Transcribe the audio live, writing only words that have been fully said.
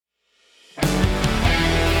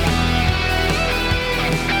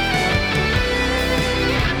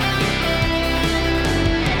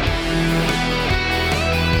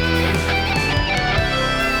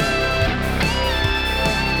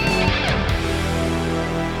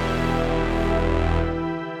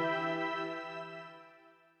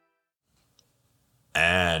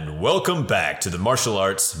welcome back to the Martial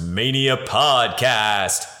Arts Mania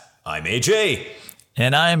Podcast. I'm AJ.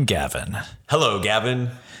 And I'm Gavin. Hello,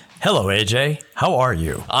 Gavin. Hello, AJ. How are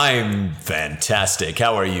you? I'm fantastic.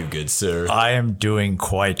 How are you, good sir? I am doing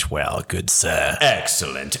quite well, good sir.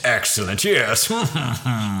 Excellent, yes.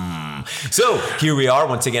 So here we are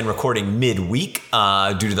once again recording midweek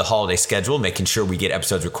due to the holiday schedule, making sure we get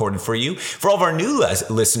episodes recorded for you. For all of our new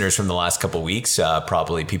listeners from the last couple of weeks,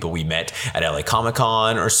 probably people we met at LA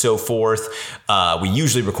Comic-Con or so forth, we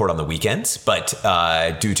usually record on the weekends, but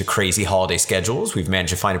due to crazy holiday schedules, we've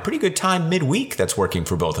managed to find a pretty good time midweek that's working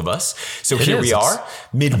for both of us. So here we are,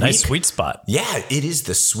 midweek. A nice sweet spot. Yeah, it is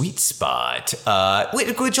the sweet spot.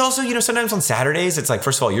 Which also, sometimes on Saturdays, it's like,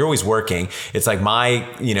 first of all, you're always working. It's like my,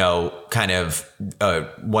 kind of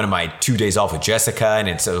one of my 2 days off with Jessica.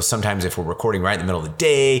 And so sometimes if we're recording right in the middle of the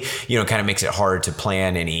day, kind of makes it hard to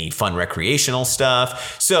plan any fun recreational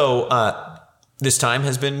stuff. So this time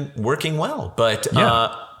has been working well. But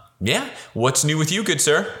yeah, what's new with you, good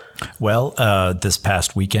sir? Well, this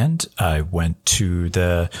past weekend, I went to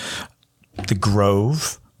the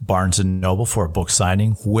Grove, Barnes & Noble, for a book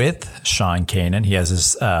signing with Sean Kanan. He has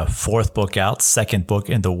his fourth book out, second book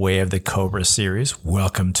in the Way of the Cobra series,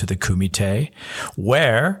 Welcome to the Kumite,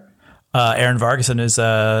 where Aaron Vargas and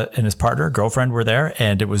his partner, girlfriend, were there,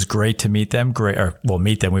 and it was great to meet them.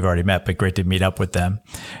 Meet them. We've already met, but great to meet up with them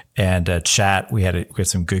and chat. We had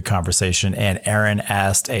some good conversation, and Aaron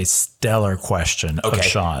asked a stellar question of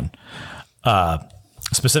Sean.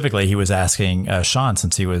 Specifically, he was asking Sean,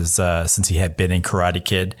 since he had been in Karate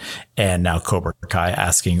Kid and now Cobra Kai,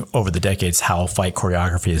 asking over the decades how fight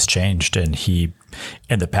choreography has changed. And he,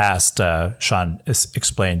 in the past, Sean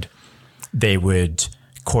explained they would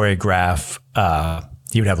choreograph.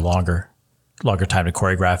 He would have longer time to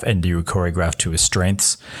choreograph, and you would choreograph to his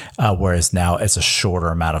strengths. Whereas now it's a shorter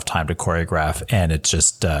amount of time to choreograph, and it's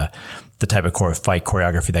just the type of fight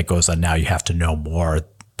choreography that goes on now. You have to know more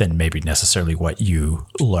than maybe necessarily what you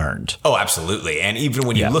learned. Oh, absolutely. And even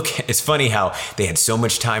when you look, it's funny how they had so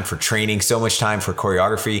much time for training, so much time for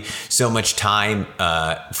choreography, so much time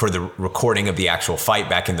for the recording of the actual fight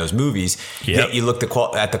back in those movies. Yet you look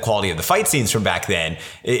at the quality of the fight scenes from back then.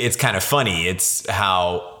 It's kind of funny. It's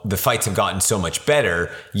how the fights have gotten so much better,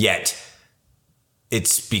 yet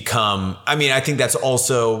it's become, I think that's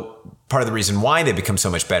also part of the reason why they become so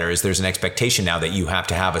much better is there's an expectation now that you have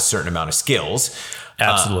to have a certain amount of skills.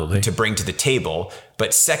 Absolutely. To bring to the table.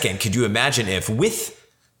 But second, could you imagine if with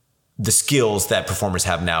the skills that performers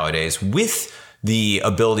have nowadays, with the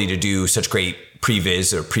ability to do such great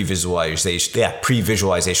pre-visualization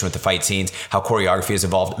with the fight scenes, how choreography has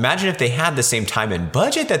evolved. Imagine if they had the same time and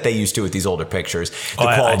budget that they used to with these older pictures, the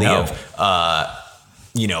quality of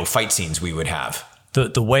fight scenes we would have.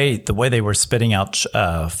 The way they were spitting out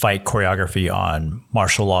fight choreography on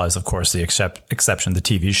Martial Law is, of course, the exception, the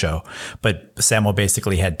TV show. But Sammo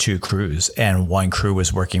basically had two crews, and one crew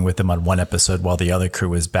was working with them on one episode while the other crew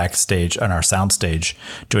was backstage on our soundstage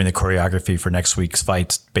doing the choreography for next week's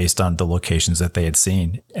fights based on the locations that they had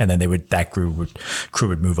seen. And then that crew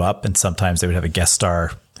would move up, and sometimes they would have a guest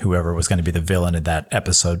star, whoever was going to be the villain in that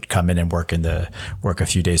episode, come in and work a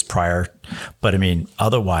few days prior. But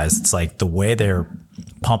otherwise, it's like the way they're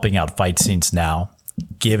pumping out fight scenes now,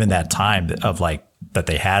 given that time that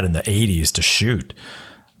they had in the 80s to shoot,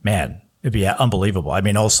 man, it'd be unbelievable.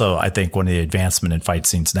 Also, I think one of the advancement in fight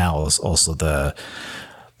scenes now is also the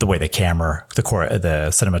way the camera, the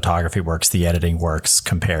cinematography works, the editing works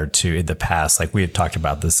compared to in the past. Like we had talked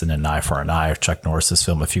about this in An Eye for an Eye, Chuck Norris's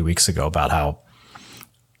film a few weeks ago, about how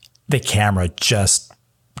the camera just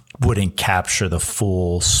wouldn't capture the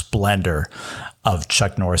full splendor of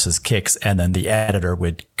Chuck Norris's kicks, and then the editor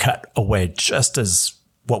would cut away just as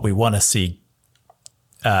what we want to see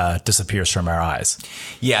disappears from our eyes.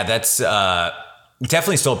 Yeah, that's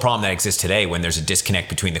definitely still a problem that exists today when there's a disconnect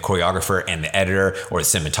between the choreographer and the editor or the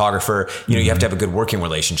cinematographer. You have to have a good working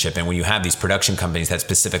relationship. And when you have these production companies that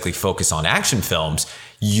specifically focus on action films,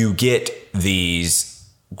 you get these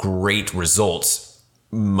great results.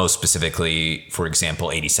 Most specifically, for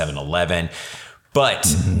example, 8711.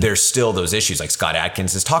 But there's still those issues, like Scott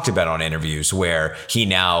Adkins has talked about on interviews, where he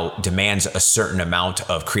now demands a certain amount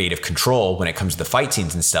of creative control when it comes to the fight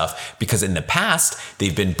scenes and stuff, because in the past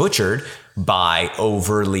they've been butchered by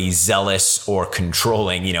overly zealous or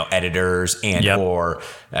controlling, editors and or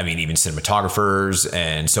even cinematographers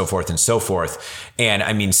and so forth and so forth.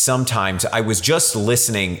 And sometimes I was just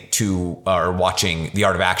listening to or watching The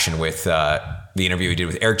Art of Action with the interview we did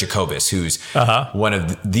with Eric Jacobus, who's one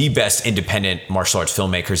of the best independent martial arts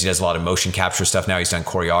filmmakers. He does a lot of motion capture stuff now. He's done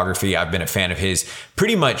choreography. I've been a fan of his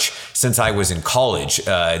pretty much since I was in college.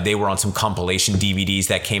 They were on some compilation DVDs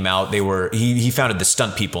that came out. He founded the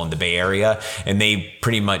Stunt People in the Bay Area, and they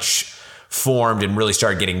pretty much formed and really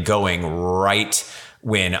started getting going right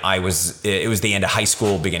when it was the end of high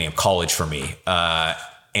school, beginning of college for me.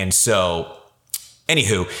 And so,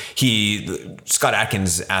 anywho, Scott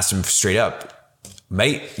Adkins asked him straight up,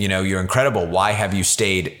 mate, you're incredible. Why have you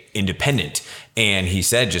stayed independent? And he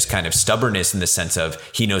said just kind of stubbornness in the sense of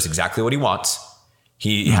he knows exactly what he wants.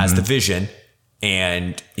 He has the vision,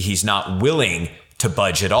 and he's not willing to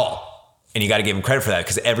budge at all. And you got to give him credit for that,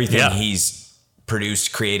 because everything he's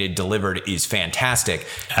produced, created, delivered is fantastic.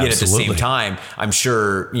 Absolutely. Yet at the same time, I'm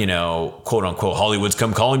sure, quote unquote, Hollywood's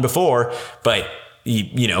come calling before, but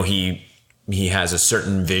he has a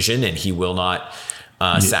certain vision, and he will not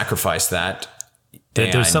sacrifice that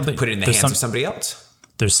and put it in the hands of somebody else.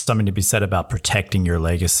 There's something to be said about protecting your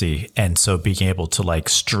legacy. And so being able to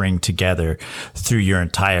string together through your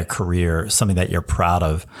entire career, something that you're proud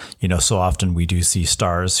of. So often we do see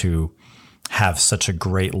stars who have such a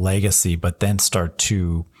great legacy, but then start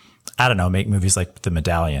to, make movies like The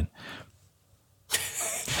Medallion.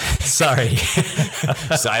 Sorry.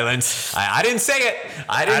 Silence. I didn't say it.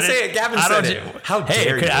 I didn't say it. Gavin said it. How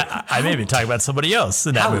dare you? I may be talking about somebody else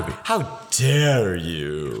in that movie. How dare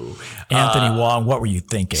you? Anthony Wong, what were you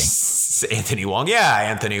thinking? Anthony Wong. Yeah,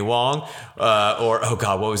 Anthony Wong.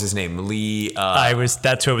 What was his name? Lee.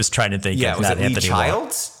 That's who I was trying to think of. Yeah, was not it Anthony Lee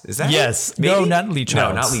Childs? Wong. Is that yes. Maybe? No, not Lee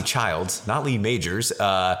Childs. No, not Lee Childs. Not Lee Majors.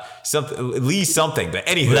 Lee something. But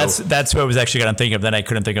anywho. That's who I was actually going to think of. Then I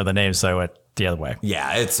couldn't think of the name, so I went the other way.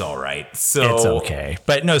 Yeah, it's all right. So it's okay.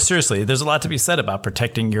 But no, seriously, there's a lot to be said about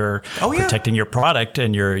protecting your product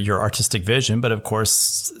and your artistic vision. But of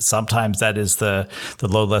course, sometimes that is the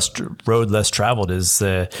road less traveled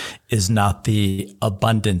is not the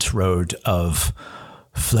abundant road of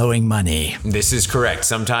flowing money. This is correct.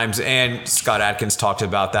 Sometimes, and Scott Adkins talked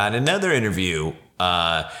about that in another interview.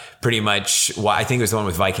 Pretty much, I think it was the one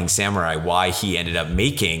with Viking Samurai, why he ended up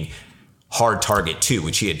making Hard Target 2,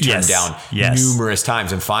 which he had turned down numerous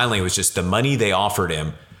times. And finally, it was just the money they offered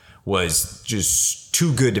him was just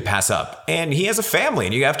too good to pass up. And he has a family,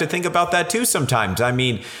 and you have to think about that too sometimes. I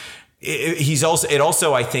mean, it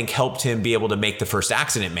also, I think, helped him be able to make the first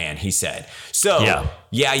Accident Man, he said. So,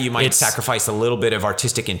 you might sacrifice a little bit of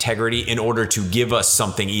artistic integrity in order to give us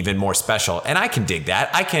something even more special. And I can dig that.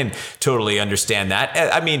 I can totally understand that.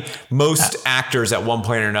 I mean, most actors at one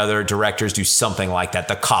point or another, directors do something like that,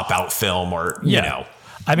 the cop-out film or, you know.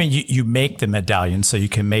 I mean, you make the medallion so you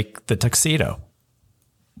can make the tuxedo.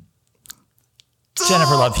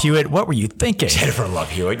 Jennifer Love Hewitt, what were you thinking? Jennifer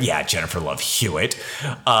Love Hewitt. Yeah, Jennifer Love Hewitt.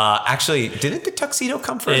 Actually, didn't the tuxedo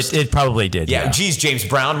come first? It probably did. Yeah. Geez, James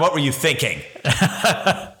Brown, what were you thinking?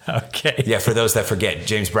 Okay. Yeah, for those that forget,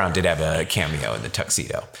 James Brown did have a cameo in the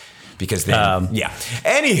tuxedo. Because then,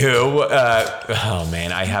 Anywho, oh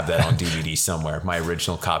man, I have that on DVD somewhere. My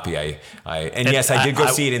original copy. I did go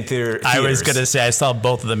see it in theaters. I was gonna say I saw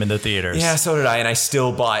both of them in the theaters. Yeah, so did I, and I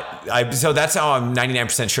still bought. So that's how I'm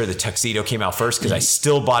 99% sure the tuxedo came out first, because I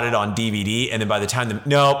still bought it on DVD, and then by the time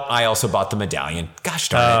I also bought the medallion. Gosh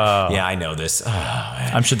darn it! Yeah, I know this. Oh,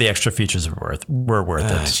 I'm sure the extra features were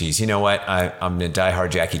worth it. Jeez, you know what? I'm a diehard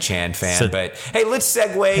Jackie Chan fan, but hey, let's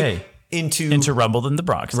segue. Into Rumble in the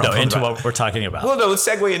Bronx. What we're talking about. Well, no, let's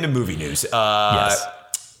segue into movie news. Yes.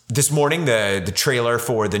 This morning, the trailer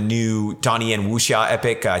for the new Donnie Yen wuxia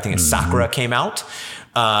epic, I think it's Sakura, came out.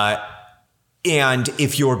 And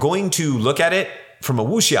if you're going to look at it from a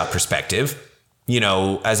wuxia perspective,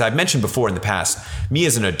 as I've mentioned before in the past, me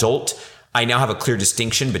as an adult, I now have a clear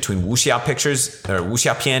distinction between wuxia pictures, or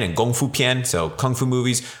wuxia pian and gong fu pian, so kung fu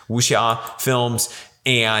movies, wuxia films.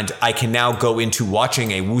 And I can now go into watching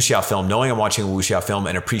a wuxia film, knowing I'm watching a wuxia film,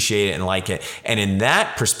 and appreciate it and like it. And in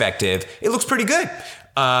that perspective, it looks pretty good.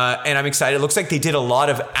 And I'm excited. It looks like they did a lot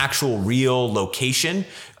of actual real location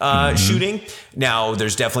shooting. Now,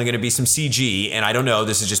 there's definitely going to be some CG, and I don't know,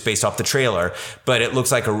 this is just based off the trailer, but it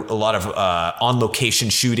looks like a lot of on-location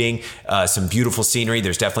shooting, some beautiful scenery.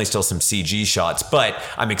 There's definitely still some CG shots, but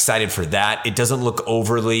I'm excited for that. It doesn't look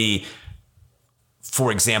overly,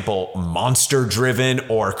 for example, monster-driven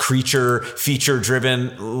or creature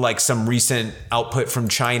feature-driven, like some recent output from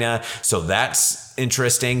China. So that's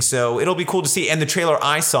interesting. So it'll be cool to see. And the trailer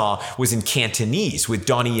I saw was in Cantonese with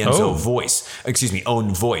Donnie Yen's own voice.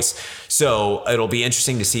 So it'll be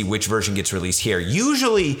interesting to see which version gets released here.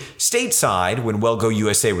 Usually stateside, when Well Go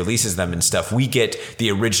USA releases them and stuff, we get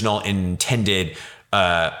the original intended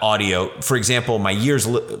audio. For example, my years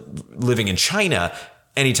living in China,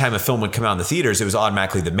 anytime a film would come out in the theaters, it was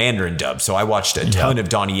automatically the Mandarin dub. So I watched a ton of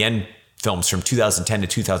Donnie Yen films from 2010 to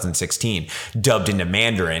 2016 dubbed into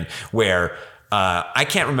Mandarin, where I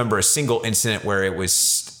can't remember a single incident where it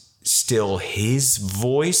was still his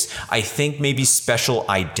voice. I think maybe Special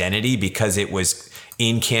Identity, because it was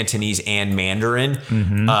in Cantonese and Mandarin.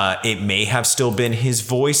 It may have still been his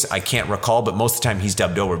voice. I can't recall, but most of the time he's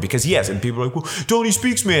dubbed over, because he has. And people are like, well, Donnie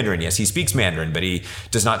speaks Mandarin. Yes, he speaks Mandarin, but he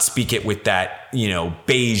does not speak it with that,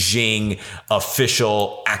 Beijing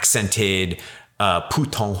official accented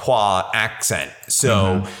Putonghua accent.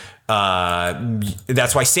 So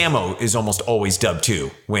that's why Sammo is almost always dubbed too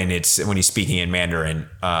when he's speaking in Mandarin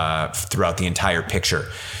throughout the entire picture.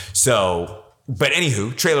 So. But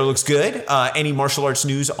anywho, trailer looks good. Any martial arts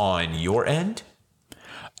news on your end?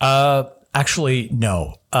 Actually,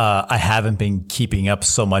 no. I haven't been keeping up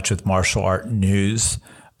so much with martial art news,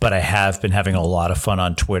 but I have been having a lot of fun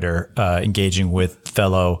on Twitter, engaging with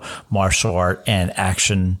fellow martial art and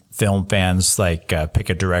action film fans. Like pick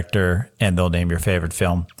a director and they'll name your favorite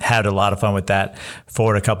film. Had a lot of fun with that.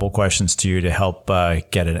 Forward a couple questions to you to help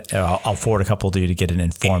get it. I'll forward a couple to you to get an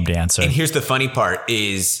informed answer. And here's the funny part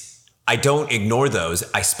is, I don't ignore those.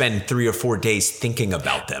 I spend 3 or 4 days thinking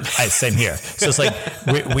about them. Same here. So it's like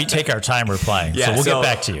we take our time replying. So we'll get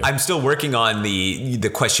back to you. I'm still working on the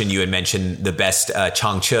question you had mentioned, the best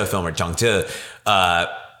Changche film or Zhangzhe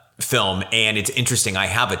film. And it's interesting. I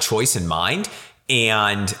have a choice in mind.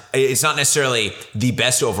 And it's not necessarily the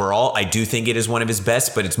best overall. I do think it is one of his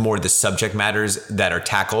best, but it's more the subject matters that are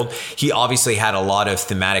tackled. He obviously had a lot of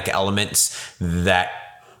thematic elements that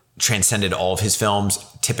transcended all of his films,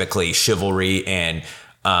 typically chivalry and,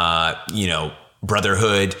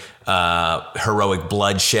 brotherhood, heroic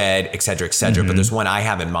bloodshed, et cetera, et cetera. But there's one I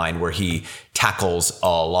have in mind where he tackles a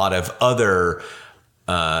lot of other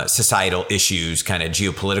societal issues, kind of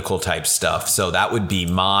geopolitical type stuff. So that would be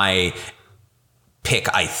my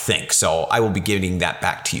pick, I think. So I will be giving that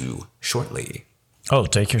back to you shortly. Oh,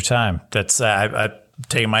 take your time. That's I'm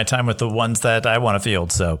taking my time with the ones that I want to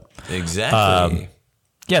field. So exactly.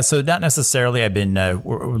 Yeah, so not necessarily. I've been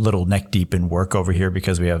we're a little neck deep in work over here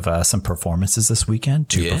because we have some performances this weekend.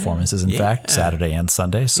 2 performances, in fact, Saturday and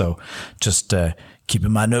Sunday. So just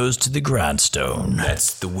keeping my nose to the grindstone.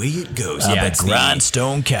 That's the way it goes. I'm a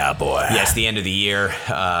grindstone cowboy. Yeah, it's the end of the year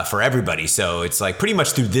for everybody. So it's like pretty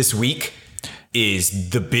much through this week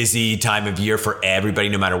is the busy time of year for everybody,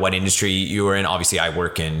 no matter what industry you are in. Obviously, I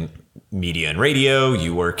work in media and radio.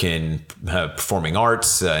 You work in performing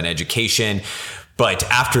arts and education. But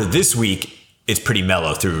after this week, it's pretty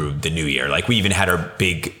mellow through the new year. Like we even had our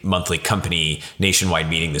big monthly company nationwide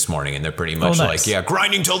meeting this morning, and they're pretty much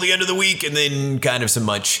grinding till the end of the week and then kind of some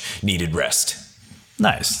much needed rest.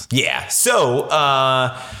 Nice. Yeah. So,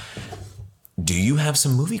 do you have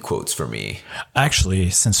some movie quotes for me?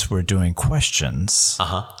 Actually, since we're doing questions,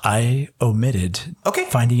 I omitted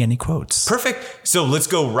finding any quotes. Perfect. So let's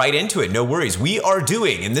go right into it. No worries. We are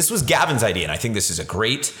doing, and this was Gavin's idea, and I think this is a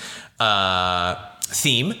great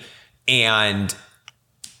theme, and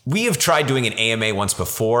we have tried doing an AMA once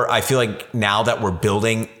before. I feel like now that we're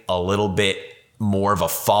building a little bit more of a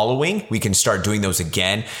following, we can start doing those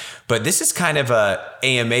again. But this is kind of a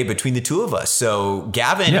AMA between the two of us. So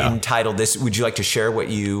Gavin entitled this. Would you like to share what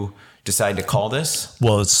you decided to call this?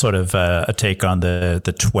 Well, it's sort of a take on the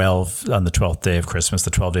 12th day of Christmas,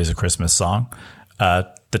 the 12 Days of Christmas song.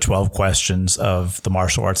 The 12 questions of the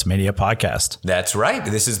Martial Arts Mania podcast. That's right.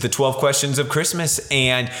 This is the 12 questions of Christmas.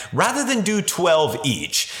 And rather than do 12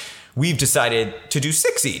 each, we've decided to do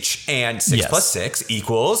 6 each. And 6 plus 6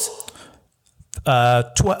 equals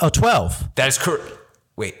 12. That is correct.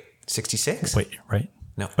 Wait, 66? Wait, right?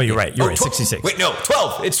 No. Oh, you're right. You're right. 66. Wait, no,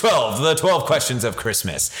 12. It's 12. The 12 questions of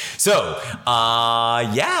Christmas. So,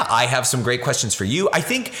 I have some great questions for you. I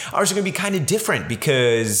think ours are going to be kind of different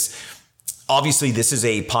because obviously this is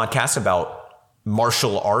a podcast about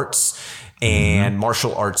martial arts and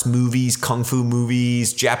martial arts movies, kung fu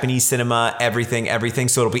movies, Japanese cinema, everything.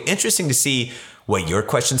 So it'll be interesting to see what your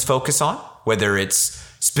questions focus on, whether it's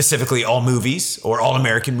specifically all movies or all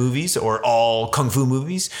American movies or all kung fu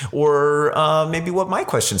movies, or maybe what my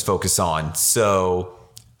questions focus on. So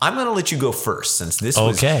I'm going to let you go first since this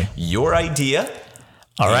was your idea.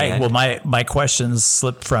 All right. Well, my questions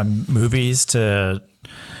slipped from movies to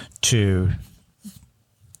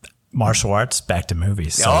martial arts back to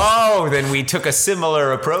movies. So. Then we took a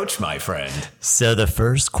similar approach, my friend. So the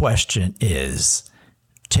first question is,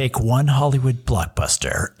 take one Hollywood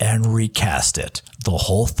blockbuster and recast it, the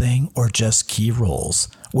whole thing or just key roles,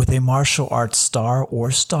 with a martial arts star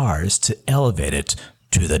or stars to elevate it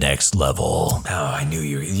to the next level. Oh, I knew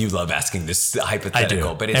you love asking this hypothetical,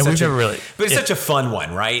 I do. but it's such a fun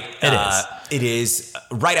one, right? It is. It is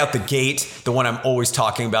right out the gate. The one I'm always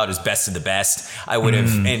talking about is Best of the Best. I would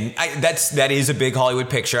have, that is a big Hollywood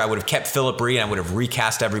picture. I would have kept Philip Ree and I would have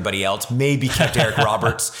recast everybody else. Maybe kept Eric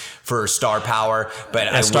Roberts for star power,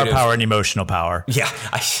 but star power and emotional power. Yeah,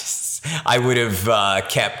 I would have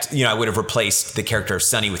kept, I would have replaced the character of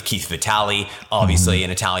Sonny with Keith Vitale, obviously an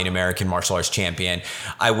Italian-American martial arts champion.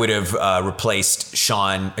 I would have replaced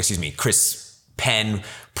Chris Penn,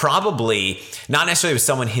 probably not necessarily with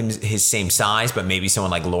someone his same size, but maybe someone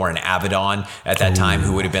like Lauren Avedon at that time,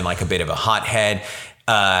 who would have been like a bit of a hothead.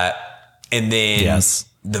 And then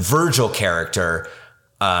the Virgil character,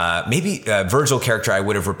 I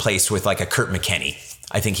would have replaced with like a Kurt McKinney.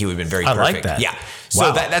 I think he would have been very perfect. I like that. Yeah.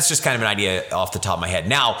 So that's just kind of an idea off the top of my head.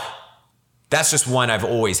 Now, that's just one I've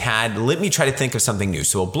always had. Let me try to think of something new.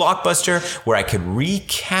 So a blockbuster where I could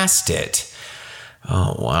recast it.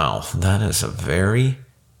 Oh, wow. That is a very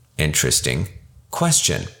interesting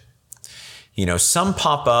question. Some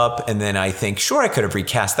pop up and then I think, sure, I could have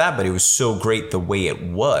recast that, but it was so great the way it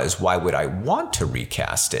was. Why would I want to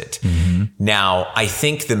recast it? Now, I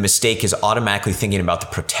think the mistake is automatically thinking about the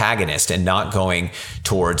protagonist and not going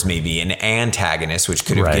towards maybe an antagonist, which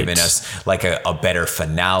could have given us like a better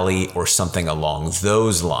finale or something along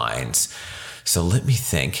those lines. So let me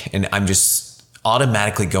think. And I'm just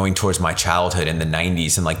automatically going towards my childhood in the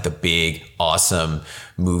 90s and like the big, awesome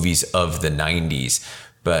movies of the 90s.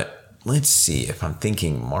 But let's see, if I'm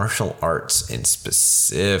thinking martial arts in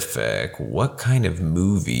specific, what kind of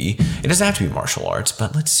movie? It doesn't have to be martial arts,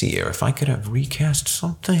 but let's see here. If I could have recast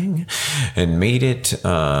something and made it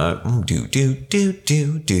I'm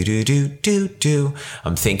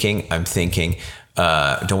thinking.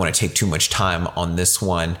 Don't want to take too much time on this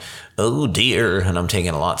one. Oh dear, and I'm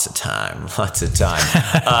taking lots of time.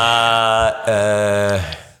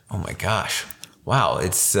 Oh my gosh. Wow,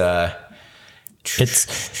 it's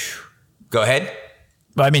go ahead.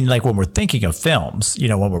 But I mean, like when we're thinking of films,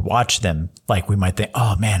 when we're watching them, like we might think,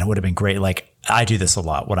 oh man, it would have been great. Like I do this a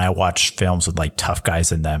lot when I watch films with like tough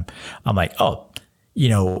guys in them. I'm like, oh,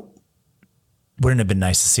 wouldn't it have been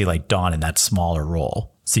nice to see like Don in that smaller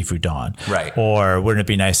role, Sifu Don? Right. Or wouldn't it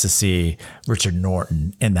be nice to see Richard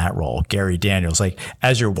Norton in that role, Gary Daniels? Like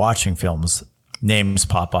as you're watching films, names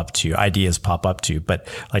pop up to you, ideas pop up to you, but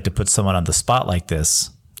like to put someone on the spot like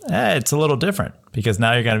this, it's a little different because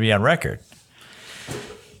now you're going to be on record.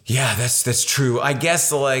 Yeah, that's true. I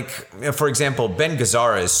guess, like, for example, Ben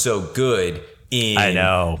Gazzara is so good in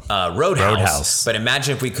Roadhouse. But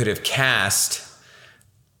imagine if we could have cast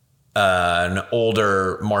an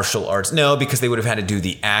older martial arts. No, because they would have had to do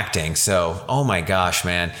the acting. So, oh my gosh,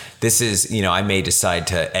 man. This is, I may decide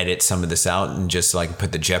to edit some of this out and just like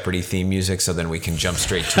put the Jeopardy theme music so then we can jump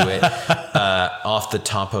straight to it. Off the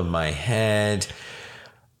top of my head.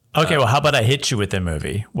 Okay, well, how about I hit you with a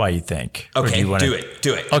movie? Why you think? Okay, do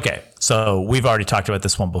it. Okay, so we've already talked about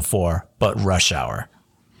this one before, but Rush Hour.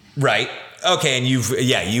 Right. Okay, and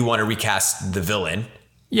you want to recast the villain.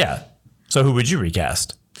 Yeah. So who would you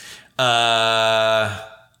recast? For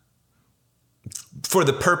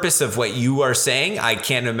the purpose of what you are saying, I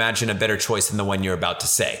can't imagine a better choice than the one you're about to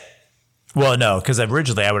say. Well, no, because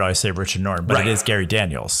originally I would always say Richard Norton, but It is Gary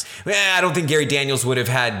Daniels. I don't think Gary Daniels would have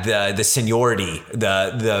had the seniority,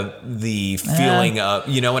 the feeling of,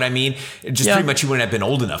 you know what I mean? Pretty much he wouldn't have been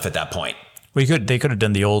old enough at that point. Well, they could have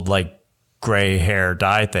done the old like gray hair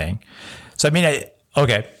dye thing. So I mean,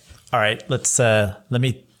 okay, all right,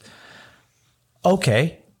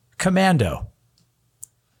 Commando.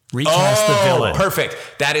 Recast the villain. Perfect.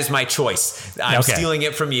 That is my choice. I'm stealing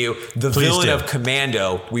it from you. The villain of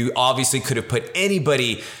Commando, we obviously could have put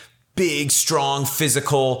anybody big, strong,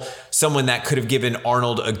 physical, someone that could have given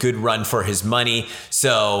Arnold a good run for his money.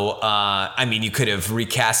 So, you could have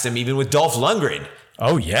recast him even with Dolph Lundgren.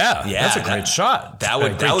 Oh, yeah. That's a great shot. That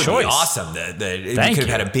would be awesome. We could have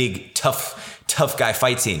had a big, tough guy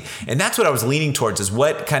fight scene. And that's what I was leaning towards, is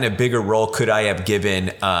what kind of bigger role could I have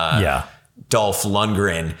given Dolph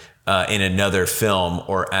Lundgren in another film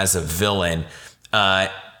or as a villain. I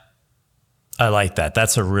like that.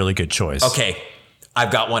 That's a really good choice. Okay,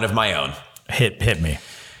 I've got one of my own. Hit me.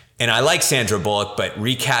 And I like Sandra Bullock, but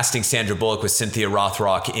recasting Sandra Bullock with Cynthia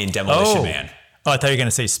Rothrock in Demolition Man. Oh, I thought you were going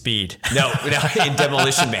to say Speed. No, in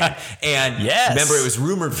Demolition Man. And remember, it was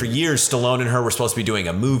rumored for years Stallone and her were supposed to be doing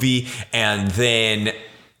a movie, and then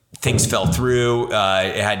things fell through.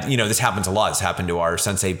 It had, this happens a lot. This happened to our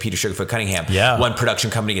sensei, Peter Sugarfoot Cunningham. Yeah. One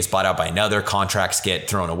production company gets bought out by another, contracts get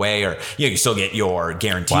thrown away, or, you still get your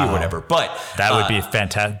guarantee or whatever. But that would be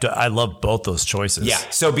fantastic. I love both those choices. Yeah.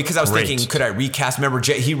 So because I was thinking, could I recast? Remember,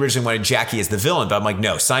 he originally wanted Jackie as the villain, but I'm like,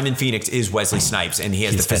 no, Simon Phoenix is Wesley Snipes, and he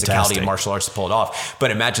has the physicality and martial arts to pull it off.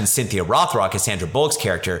 But imagine Cynthia Rothrock as Sandra Bullock's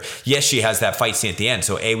character. Yes, she has that fight scene at the end.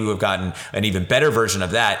 So we would have gotten an even better version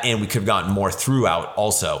of that, and we could have gotten more throughout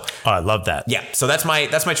also. Oh, I love that. Yeah, so that's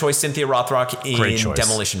my choice, Cynthia Rothrock in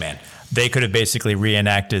Demolition Man. They could have basically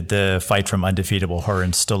reenacted the fight from Undefeatable, her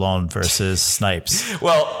and Stallone versus Snipes.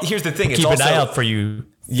 Well, here's the thing. Keep an eye out for you,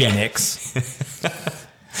 Phoenix.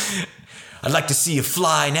 I'd like to see you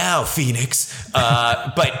fly now, Phoenix.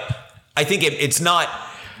 But I think it's not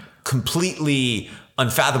completely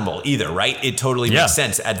unfathomable either, right? It totally makes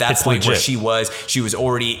sense at that point where she was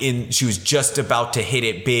already she was just about to hit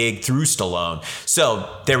it big through Stallone. So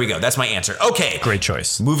there we go. That's my answer. Okay. Great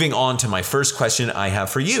choice. Moving on to my first question I have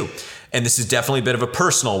for you. And this is definitely a bit of a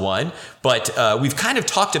personal one, but we've kind of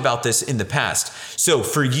talked about this in the past. So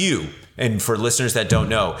for you, and for listeners that don't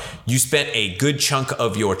know, you spent a good chunk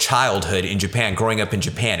of your childhood in Japan, growing up in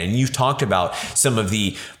Japan, and you've talked about some of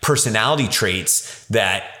the personality traits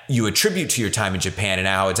that you attribute to your time in Japan and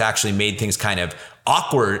how it's actually made things kind of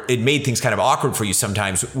awkward. It made things kind of awkward for you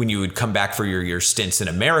sometimes when you would come back for your stints in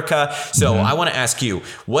America. So I want to ask you,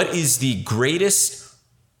 what is the greatest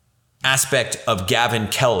aspect of Gavin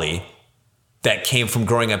Kelly that came from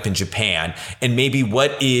growing up in Japan? And maybe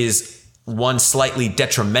what is one slightly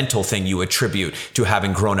detrimental thing you attribute to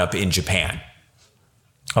having grown up in Japan?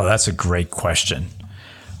 Oh, that's a great question.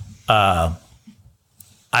 I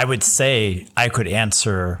would say I could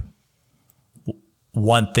answer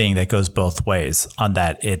one thing that goes both ways on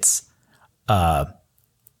that. It's higher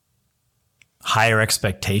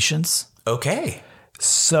expectations. Okay.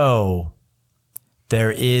 So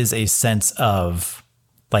there is a sense of,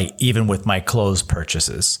 like, even with my clothes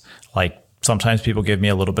purchases, like, sometimes people give me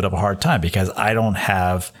a little bit of a hard time because I don't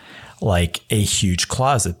have like a huge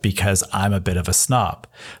closet because I'm a bit of a snob.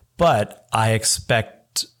 But I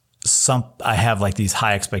have like these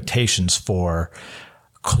high expectations for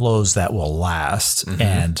clothes that will last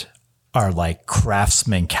and are like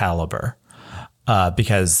craftsman caliber.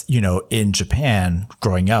 Because, in Japan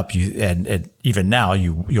growing up, and even now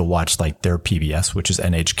you'll watch like their PBS, which is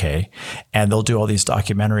NHK, and they'll do all these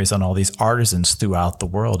documentaries on all these artisans throughout the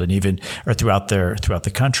world and throughout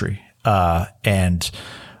the country. And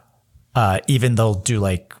even they'll do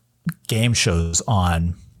like game shows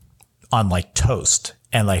on like toast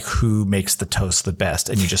and like who makes the toast the best.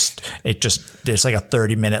 And there's like a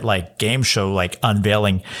 30-minute like game show, like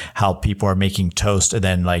unveiling how people are making toast. And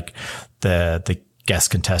then like the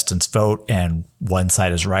guest contestants vote and one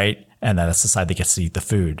side is right. And then that's the side that gets to eat the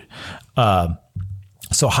food.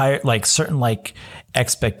 So higher, like certain like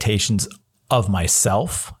expectations of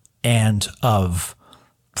myself and of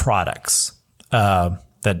products,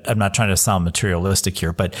 that I'm not trying to sound materialistic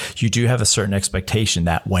here, but you do have a certain expectation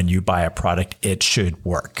that when you buy a product, it should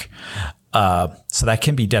work. So that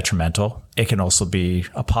can be detrimental. It can also be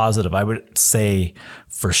a positive. I would say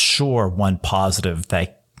for sure one positive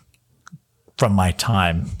that from my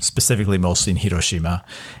time, specifically mostly in Hiroshima,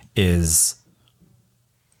 is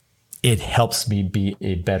it helps me be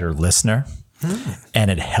a better listener.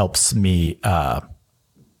 And it helps me,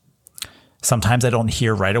 sometimes I don't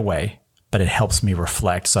hear right away, but it helps me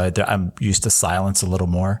reflect. So I'm used to silence a little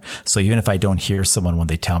more. So even if I don't hear someone when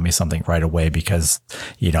they tell me something right away, because,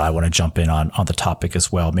 I want to jump in on the topic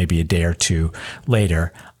as well, maybe a day or two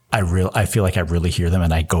later, I feel like I really hear them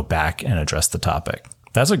and I go back and address the topic.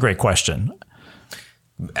 That's a great question.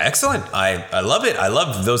 Excellent. I love it. I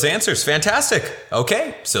love those answers. Fantastic.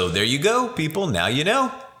 Okay. So there you go, people. Now you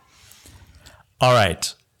know. All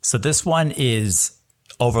right. So this one is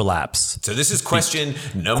overlaps. So this is question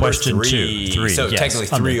number three. So yes, technically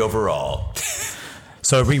three overall.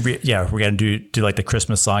 So we're going to do like the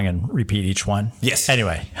Christmas song and repeat each one. Yes.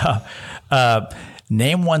 Anyway,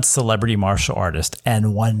 name one celebrity martial artist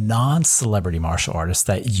and one non-celebrity martial artist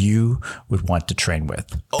that you would want to train with,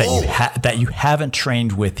 that you haven't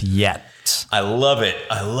trained with yet. I love it.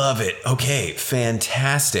 Okay,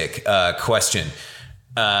 fantastic question.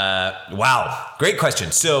 Wow, great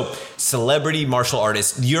question. So, celebrity martial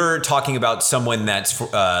artist, you're talking about someone that's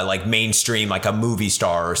like mainstream, like a movie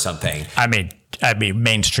star or something. I mean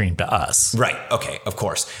mainstream to us. Right. Okay. Of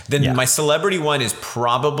course. Then my celebrity one is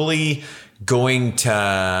probably going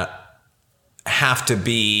to have to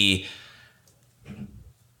be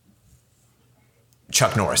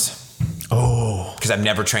Chuck Norris. Oh, because I've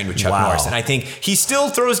never trained with Chuck wow. Norris. And I think he still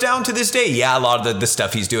throws down to this day. Yeah, a lot of the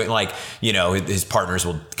stuff he's doing, like, you know, his partners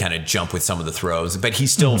will kind of jump with some of the throws, but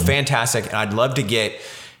he's still fantastic. And I'd love to get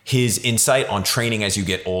his insight on training as you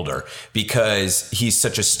get older, because he's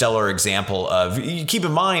such a stellar example of, you keep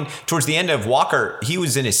in mind, towards the end of Walker, he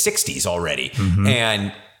was in his 60s already.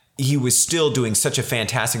 And he was still doing such a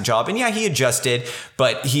fantastic job. And yeah, he adjusted,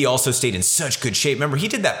 but he also stayed in such good shape. Remember, he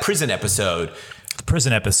did that prison episode. The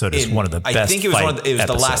prison episode is one of the best. I think it was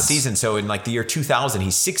the last season. So in like the year 2000,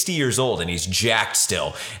 he's 60 years old and he's jacked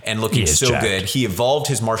still and looking so jacked. Good. He evolved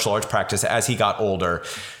his martial arts practice as he got older.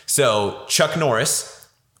 So Chuck Norris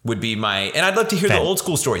would be and I'd love to hear the old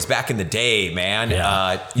school stories back in the day, man.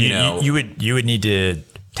 Yeah. You would need to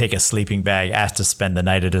take a sleeping bag, ask to spend the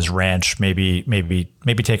night at his ranch, maybe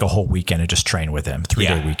take a whole weekend and just train with him.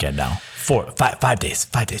 3-day weekend now. 5 days,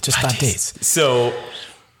 just 5 days. So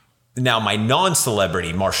now my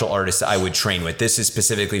non-celebrity martial artists I would train with, this is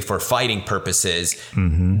specifically for fighting purposes.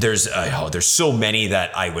 There's so many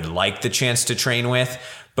that I would like the chance to train with,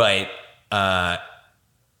 but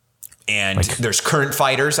there's current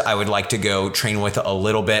fighters I would like to go train with a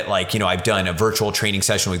little bit. Like, you know, I've done a virtual training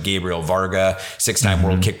session with Gabriel Varga, 6-time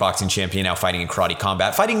world kickboxing champion, now fighting in Karate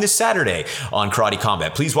Combat, fighting this Saturday on Karate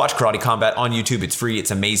Combat. Please watch Karate Combat on YouTube. It's free.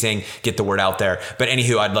 It's amazing. Get the word out there. But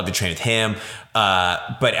anywho, I'd love to train with him.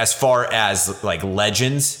 But as far as like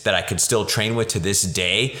legends that I could still train with to this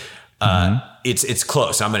day, it's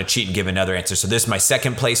close. I'm going to cheat and give another answer. So this, my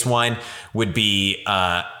second place one would be,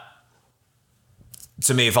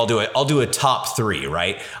 so maybe if I'll do a top 3,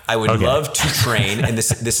 right? I would love to train, and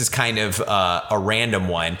this is kind of a random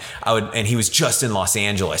one. And he was just in Los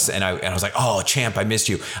Angeles, and I was like, oh, champ, I missed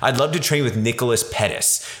you. I'd love to train with Nicholas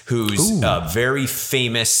Pettis, who's very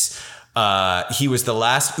famous. He was the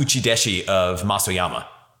last Uchideshi of Masoyama.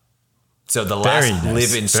 So the last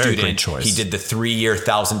live-in student, he did the 3-year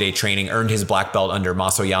 1,000-day training, earned his black belt under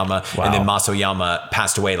Masoyama, and then Masoyama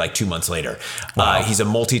passed away like 2 months later. He's a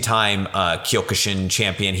multi-time Kyokushin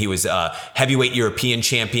champion. He was a heavyweight European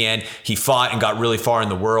champion. He fought and got really far in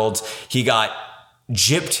the world. He got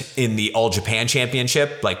gypped in the All Japan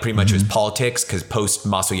Championship, like pretty much it was politics, because post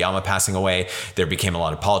Masoyama passing away, there became a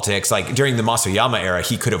lot of politics. Like during the Masoyama era,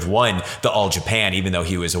 he could have won the All Japan, even though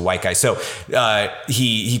he was a white guy. So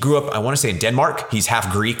he grew up, I want to say in Denmark. He's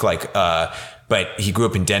half Greek, but he grew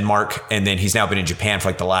up in Denmark, and then he's now been in Japan for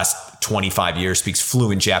like the last 25 years, speaks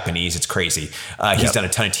fluent Japanese. It's crazy. He's done a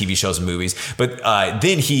ton of TV shows and movies, but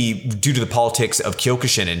then he, due to the politics of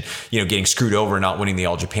Kyokushin and, you know, getting screwed over and not winning the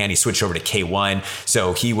All Japan, he switched over to K1.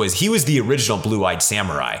 So he was the original blue-eyed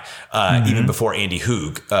samurai, even before Andy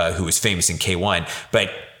Hoog, who was famous in K1. But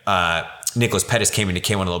Nicholas Pettis came into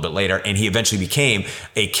K1 a little bit later, and he eventually became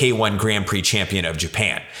a K1 Grand Prix champion of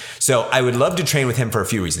Japan. So I would love to train with him for a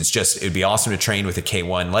few reasons. Just, it'd be awesome to train with a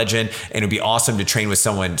K1 legend, and it'd be awesome to train with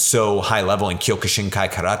someone so high level in Kyokushinkai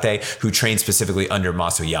Karate who trains specifically under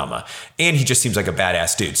Masoyama. And he just seems like a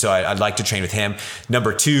badass dude. So I'd like to train with him.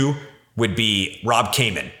 Number 2 would be Rob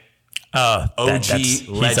Kamen. OG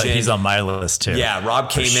legend. He's on my list too. Yeah, Rob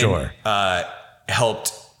Kamen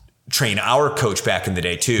helped train our coach back in the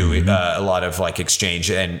day too. A lot of like exchange,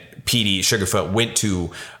 and Petey Sugarfoot went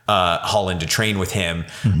to Holland to train with him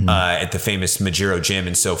at the famous Majiro gym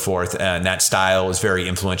and so forth. And that style is very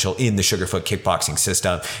influential in the Sugarfoot kickboxing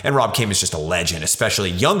system. And Rob Kamen is just a legend, especially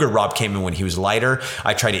younger Rob Kamen when he was lighter.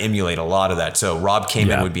 I try to emulate a lot of that. So Rob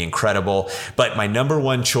Kamen would be incredible. But my number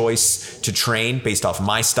one choice to train based off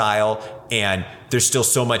my style, and there's still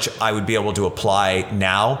so much I would be able to apply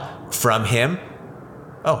now from him.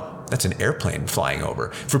 Oh, that's an airplane flying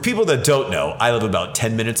over. For people that don't know, I live about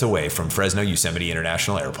 10 minutes away from Fresno Yosemite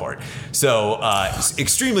International Airport. So it's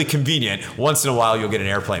extremely convenient. Once in a while, you'll get an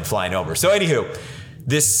airplane flying over. So anywho,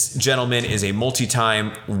 this gentleman is a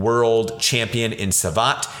multi-time world champion in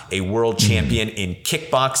Savate, a world champion in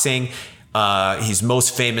kickboxing. He's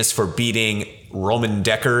most famous for beating Roman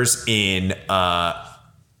Deckers in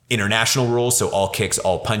international rules, so all kicks,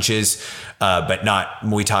 all punches, but not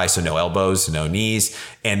Muay Thai, so no elbows, no knees.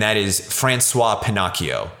 And that is Francois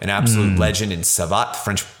Pinocchio, an absolute legend in Savate,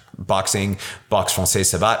 French boxing, Boxe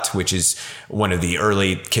Française Savate, which is one of the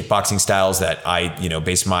early kickboxing styles that I,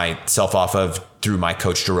 based myself off of through my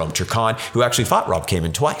coach, Jerome Turcan, who actually fought Rob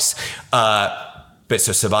Kamen twice. But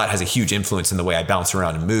so Savate has a huge influence in the way I bounce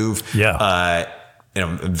around and move. Yeah.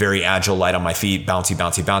 I'm very agile, light on my feet, bouncy,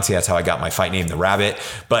 bouncy, bouncy. That's how I got my fight name, The Rabbit.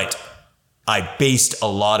 But I based a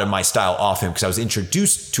lot of my style off him because I was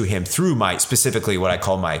introduced to him through specifically what I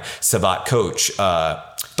call my Savate coach,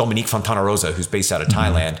 the Dominique Fontana Rosa, who's based out of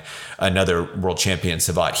Thailand, another world champion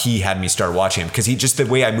Savat, he had me start watching him because he just the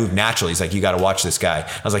way I move naturally. He's like, you got to watch this guy.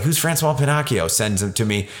 I was like, who's Francois Pinocchio? Sends him to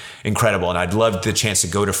me. Incredible. And I'd love the chance to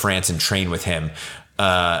go to France and train with him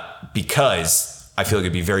because I feel like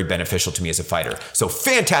it'd be very beneficial to me as a fighter. So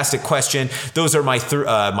fantastic question. Those are my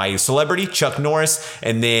my celebrity, Chuck Norris.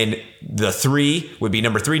 And then the 3 would be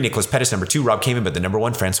number 3, Nicholas Pettis. Number 2, Rob Kamen. But the number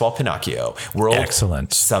 1, Francois Pinocchio, world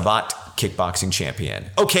Savat kickboxing champion.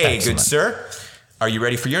 Okay, Excellent. Good sir. Are you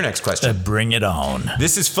ready for your next question? Bring it on.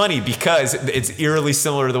 This is funny because it's eerily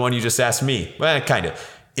similar to the one you just asked me. Well, kind of.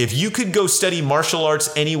 If you could go study martial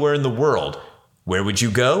arts anywhere in the world, where would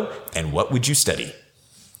you go and what would you study?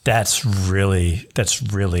 That's really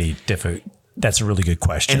difficult. That's a really good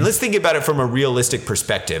question. And let's think about it from a realistic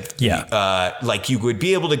perspective. Yeah. Like you would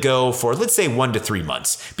be able to go for, let's say 1 to 3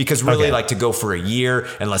 months, because really like to go for a year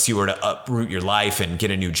unless you were to uproot your life and get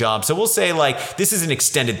a new job. So we'll say like, this is an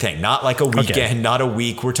extended thing, not like a weekend, not a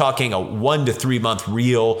week. We're talking a 1 to 3 month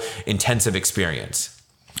real intensive experience.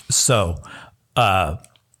 So,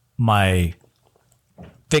 my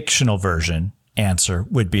fictional version answer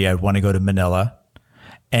would be, I'd want to go to Manila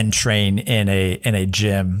and train in a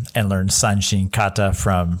gym and learn Sanshin Kata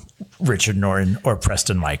from Richard Norton or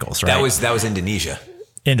Preston Michaels, right? That was Indonesia.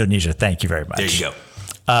 Indonesia. Thank you very much. There you go.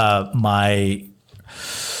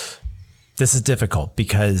 This is difficult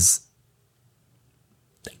because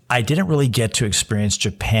I didn't really get to experience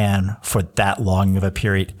Japan for that long of a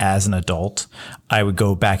period as an adult. I would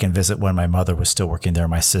go back and visit when my mother was still working there,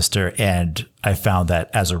 my sister, and I found that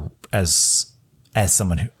as a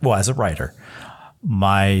writer,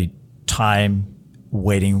 my time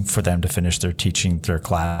waiting for them to finish teaching their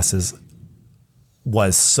classes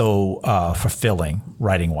was so fulfilling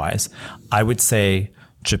writing wise. I would say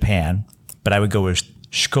Japan, but I would go with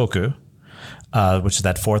Shikoku, which is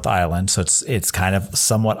that 4th island. So it's kind of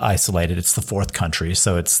somewhat isolated. It's the 4th country.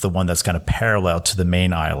 So it's the one that's kind of parallel to the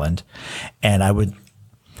main island. And I would,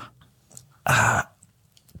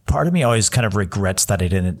 part of me always kind of regrets that I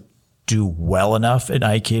didn't do well enough in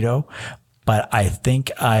Aikido, but I think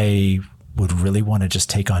I would really want to just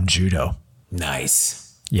take on judo.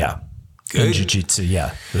 Nice. Yeah. Good. And jiu-jitsu,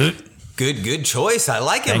 yeah. Good choice. I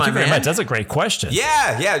like it, Thank my you very man. much. That's a great question.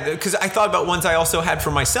 Yeah, because I thought about ones I also had for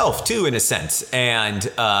myself too, in a sense.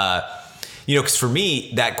 And, because for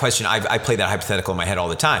me, that question, I play that hypothetical in my head all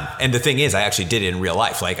the time. And the thing is, I actually did it in real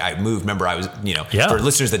life. Like I moved, remember I was, for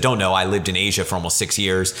listeners that don't know, I lived in Asia for almost 6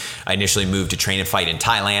 years. I initially moved to train and fight in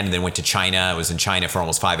Thailand and then went to China. I was in China for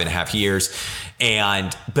almost 5.5 years.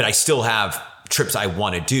 But I still have trips I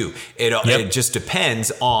want to do. It just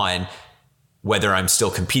depends on whether I'm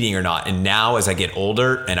still competing or not. And now as I get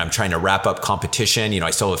older and I'm trying to wrap up competition,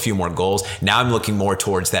 I still have a few more goals. Now I'm looking more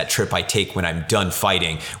towards that trip I take when I'm done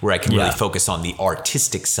fighting, where I can really focus on the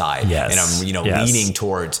artistic side. Yes. And I'm, leaning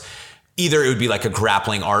towards either it would be like a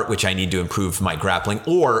grappling art, which I need to improve my grappling,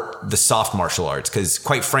 or the soft martial arts. Because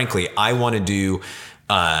quite frankly, I want to do,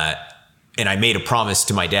 and I made a promise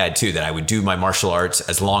to my dad too, that I would do my martial arts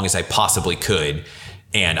as long as I possibly could.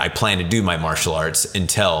 And I plan to do my martial arts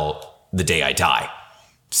until the day I die.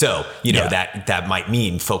 So, that might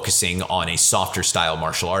mean focusing on a softer style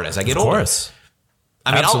martial art as I get older. Of course.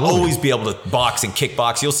 I mean, Absolutely. I'll always be able to box and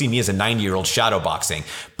kickbox. You'll see me as a 90-year-old shadow boxing.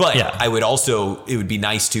 But I would also, it would be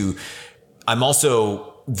nice to, I'm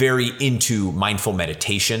also very into mindful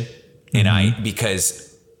meditation. And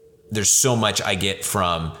because there's so much I get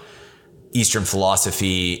from Eastern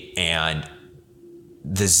philosophy and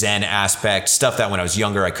the Zen aspect, stuff that when I was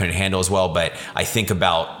younger I couldn't handle as well. But I think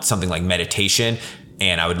about something like meditation,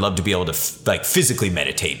 and I would love to be able to physically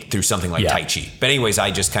meditate through something like Tai Chi. But anyways, I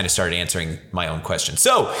just kind of started answering my own question.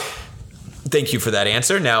 So thank you for that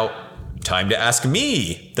answer. Now, time to ask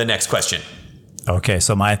me the next question. Okay,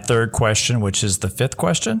 so my 3rd question, which is the 5th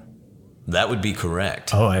question? That would be correct.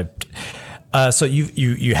 So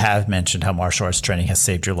you have mentioned how martial arts training has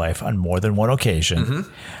saved your life on more than one occasion.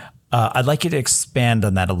 Mm-hmm. I'd like you to expand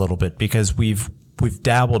on that a little bit, because we've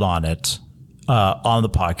dabbled on it on the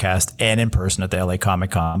podcast and in person at the LA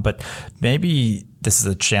Comic Con, but maybe this is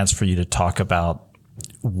a chance for you to talk about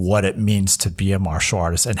what it means to be a martial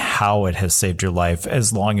artist and how it has saved your life,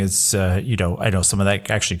 as long as, I know some of that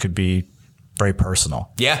actually could be very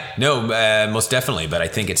personal. Yeah, no, most definitely. But I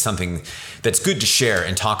think it's something that's good to share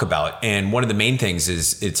and talk about. And one of the main things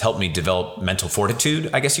is it's helped me develop mental fortitude,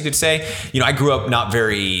 I guess you could say. I grew up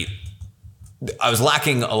I was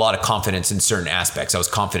lacking a lot of confidence in certain aspects. I was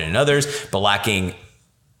confident in others, but lacking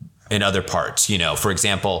in other parts. For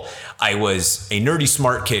example, I was a nerdy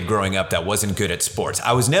smart kid growing up that wasn't good at sports.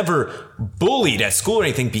 I was never bullied at school or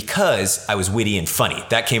anything because I was witty and funny.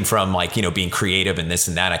 That came from being creative and this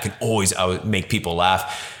and that. I would make people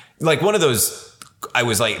laugh. Like one of those, I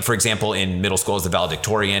was like, for example, in middle school as the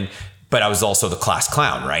valedictorian, but I was also the class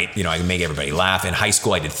clown, right? I could make everybody laugh. In high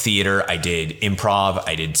school, I did theater, I did improv,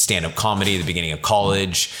 I did stand-up comedy at the beginning of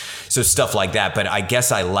college. So stuff like that. But I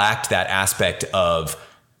guess I lacked that aspect of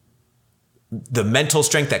the mental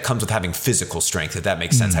strength that comes with having physical strength, if that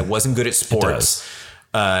makes sense. I wasn't good at sports.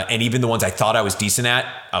 And even the ones I thought I was decent at,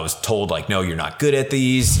 I was told no, you're not good at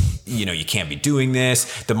these. You can't be doing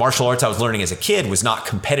this. The martial arts I was learning as a kid was not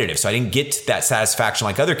competitive. So I didn't get that satisfaction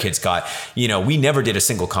like other kids got. We never did a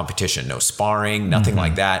single competition, no sparring, nothing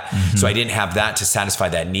like that. So I didn't have that to satisfy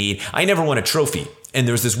that need. I never won a trophy. And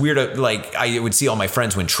there was this weird, I would see all my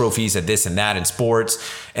friends win trophies at this and that in sports,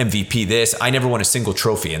 MVP this. I never won a single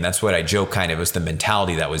trophy. And that's what I joke kind of was the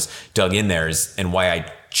mentality that was dug in there and why I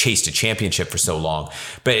chased a championship for so long.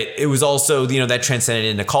 But it was also, that transcended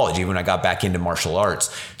into college, even when I got back into martial arts.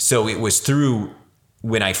 So it was through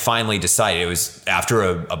when I finally decided, it was after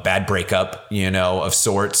a bad breakup, of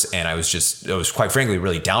sorts. And I was quite frankly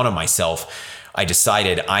really down on myself. I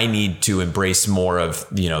decided I need to embrace more of,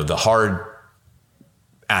 the hard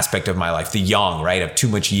aspect of my life, the yang, right? Of too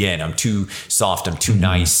much yin. I'm too soft. I'm too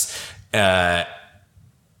nice.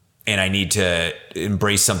 And I need to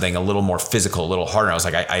embrace something a little more physical, a little harder. I was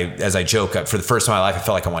like, as I joke, for the first time in my life, I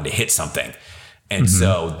felt like I wanted to hit something. And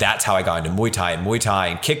so that's how I got into Muay Thai. And Muay Thai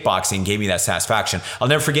and kickboxing gave me that satisfaction. I'll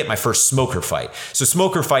never forget my first smoker fight. So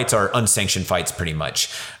smoker fights are unsanctioned fights pretty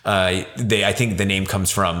much. I think the name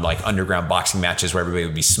comes from underground boxing matches where everybody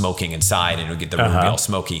would be smoking inside and it would get the room be all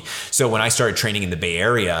smoky. So when I started training in the Bay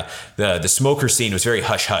Area, the smoker scene was very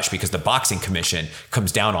hush hush because the boxing commission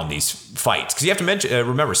comes down on these fights. Because you have to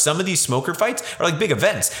remember, some of these smoker fights are big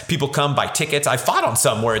events. People come buy tickets. I fought on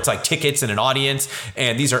some where it's tickets and an audience,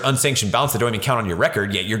 and these are unsanctioned bouts that don't even count on your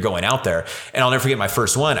record, yet you're going out there. And I'll never forget my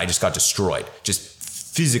first one. I just got destroyed, just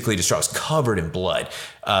physically destroyed. I was covered in blood,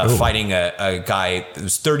 fighting a guy that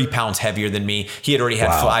was 30 pounds heavier than me. He had already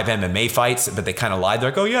had 5 MMA fights, but they kind of lied. They're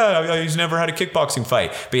like, oh yeah, he's never had a kickboxing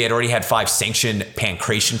fight. But he had already had 5 sanctioned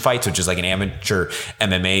pancration fights, which is an amateur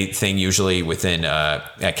MMA thing usually within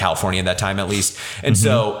California at that time at least. And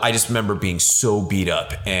so I just remember being so beat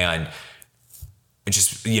up and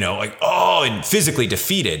just, and physically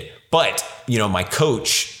defeated. But, my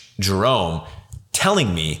coach, Jerome,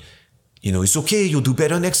 telling me, it's okay, you'll do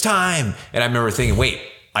better next time. And I remember thinking, wait,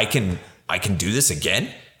 I can do this again?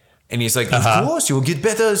 And he's like, of course, you'll get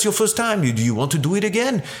better. It's your first time. Do you want to do it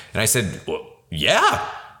again? And I said, well, yeah.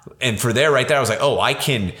 And right there, I was like, oh, I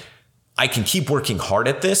can keep working hard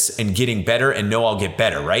at this and getting better and know I'll get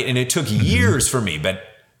better, right? And it took years for me, but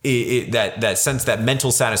that sense, that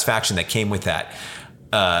mental satisfaction that came with that,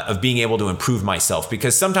 of being able to improve myself,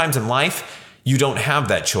 because sometimes in life you don't have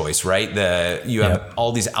that choice, right? You have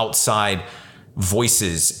all these outside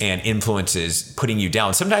voices and influences putting you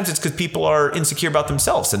down. Sometimes it's because people are insecure about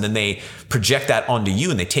themselves and then they project that onto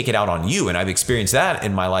you and they take it out on you. And I've experienced that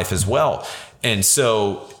in my life as well. And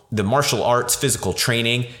so the martial arts, physical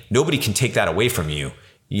training, nobody can take that away from you.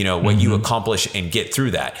 What you accomplish and get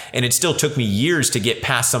through that. And it still took me years to get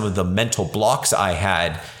past some of the mental blocks I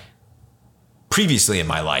had previously in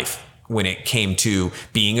my life, when it came to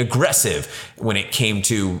being aggressive, when it came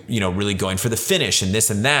to, really going for the finish and this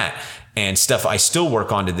and that and stuff I still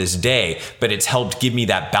work on to this day, but it's helped give me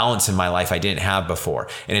that balance in my life I didn't have before.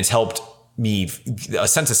 And it's helped me a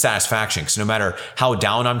sense of satisfaction, because no matter how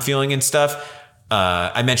down I'm feeling and stuff,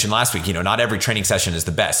 I mentioned last week, not every training session is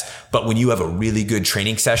the best, but when you have a really good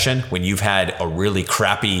training session, when you've had a really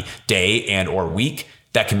crappy day and or week,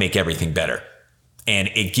 that can make everything better. And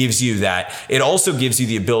it gives you that. It also gives you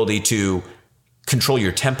the ability to control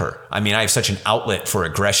your temper. I mean, I have such an outlet for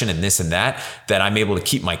aggression and this and that I'm able to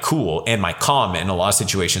keep my cool and my calm in a lot of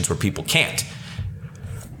situations where people can't.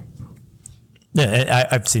 Yeah,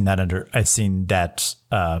 I've seen that I've seen that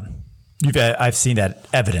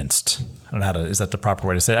evidenced. I don't know how to, is that the proper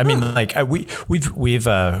way to say it? I mean,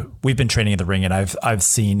 we've been training in the ring, and I've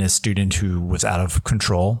seen a student who was out of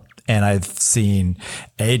control. And I've seen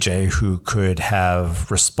AJ, who could have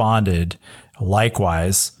responded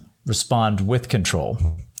likewise, respond with control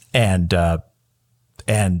and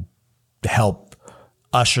help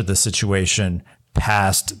usher the situation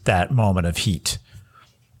past that moment of heat.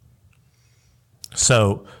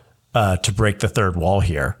 So to break the third wall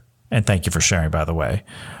here, and thank you for sharing, by the way,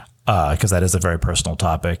 because that is a very personal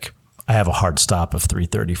topic. I have a hard stop of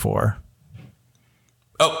 3:34.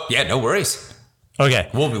 Oh, yeah, no worries. Okay.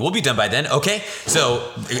 We'll be done by then. Okay. So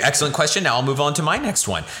excellent question. Now I'll move on to my next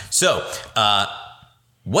one. So,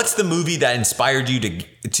 what's the movie that inspired you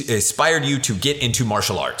to get into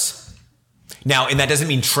martial arts? Now, and that doesn't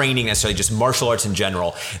mean training necessarily, just martial arts in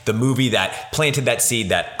general. The movie that planted that seed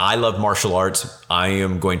that I love martial arts.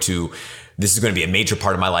 This is going to be a major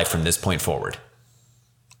part of my life from this point forward.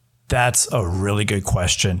 That's a really good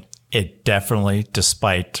question. It definitely,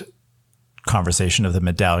 despite conversation of the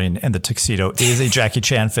medallion and the tuxedo, is a Jackie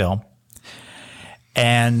Chan film.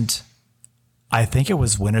 And I think it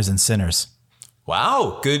was Winners and Sinners.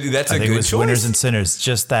 Wow. Good. That's a good choice. I think it was Winners and Sinners.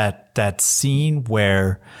 Just that scene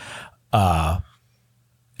where,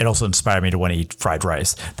 it also inspired me to want to eat fried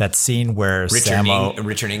rice. That scene where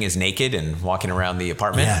Richard Ng is naked and walking around the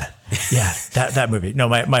apartment. Yeah. That movie. No,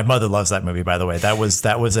 my mother loves that movie, by the way. That was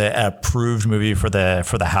a approved movie for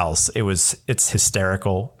the house. It's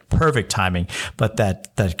hysterical, perfect timing. But that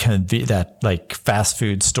like fast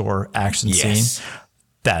food store action scene.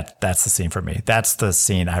 That's the scene for me. That's the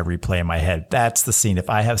scene I replay in my head. That's the scene. If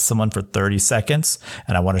I have someone for 30 seconds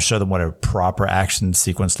and I want to show them what a proper action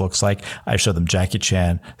sequence looks like, I show them Jackie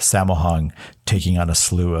Chan, Sammo Hung taking on a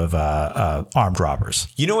slew of armed robbers.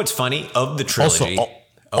 You know what's funny? Of the trilogy.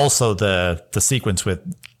 Also the sequence with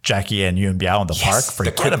Jackie and Yuen Biao in the park.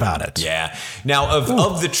 Forget about it. Yeah. Now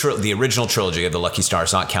of the original trilogy of the Lucky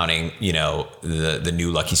Stars, not counting, the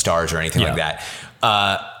new Lucky Stars or anything like that.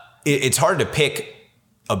 It's hard to pick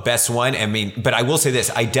a best one. I mean, but I will say this.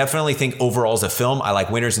 I definitely think overall as a film, I like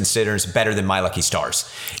Winners and Sinners better than My Lucky Stars.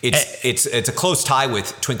 It's a close tie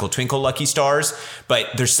with Twinkle Twinkle Lucky Stars, but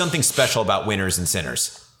there's something special about Winners and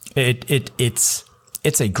Sinners.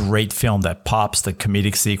 It's a great film that pops the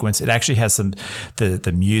comedic sequence. It actually has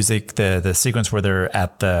the music, the sequence where they're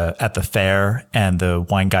at the fair and the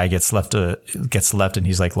wine guy gets left and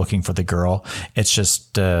he's like looking for the girl. It's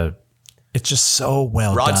just so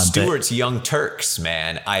well done. Rod Stewart's Young Turks,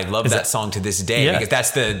 man. I love that song to this day because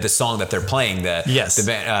that's the song that they're playing. The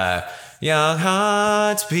band, Young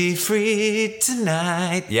Hearts Be Free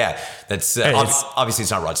Tonight. Yeah, that's obviously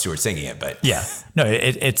it's not Rod Stewart singing it, but it's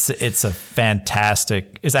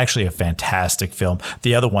actually a fantastic film.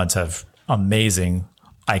 The other ones have amazing,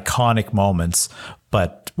 iconic moments,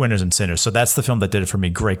 but Winners and Sinners. So that's the film that did it for me.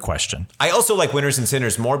 Great question. I also like Winners and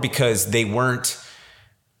Sinners more because they weren't.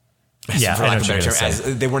 Yeah, for lack of a better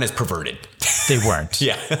term, they weren't as perverted. They weren't.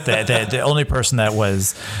 The only person that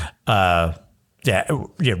was,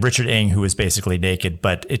 Richard Ng, who was basically naked,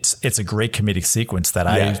 but it's a great comedic sequence that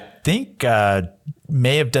I think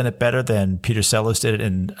may have done it better than Peter Sellers did it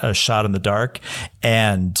in A Shot in the Dark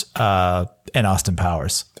and Austin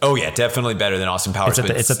Powers. Oh yeah, definitely better than Austin Powers.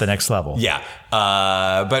 It's at the next level. Yeah,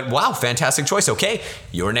 but wow, fantastic choice. Okay,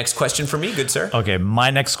 your next question for me, good sir. Okay,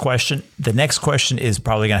 my next question. The next question is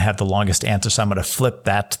probably going to have the longest answer, so I'm going to flip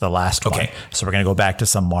that to the last one. So we're going to go back to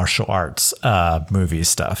some martial arts movie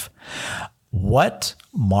stuff. What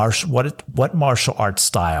martial arts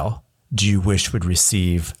style do you wish would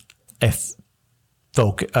receive a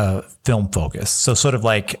film focus? So sort of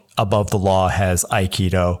like Above the Law has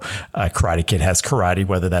Aikido, Karate Kid has karate,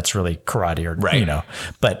 whether that's really karate or,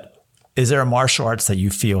 but is there a martial arts that you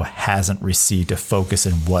feel hasn't received a focus,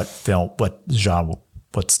 and what film, what genre,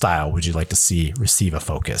 what style would you like to see receive a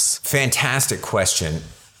focus? Fantastic question.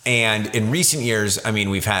 And in recent years, I mean,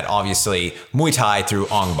 we've had obviously Muay Thai through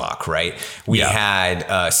Ong Bak, right? We had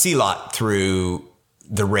Silat through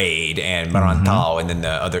The Raid and Marantau, and then the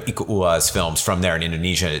other Iko Uwais films from there in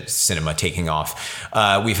Indonesia cinema taking off.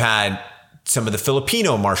 We've had some of the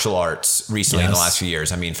Filipino martial arts recently in the last few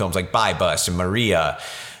years. I mean, films like Bai Bust and Maria.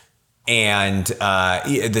 And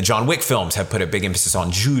the John Wick films have put a big emphasis on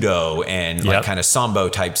judo and like kind of sambo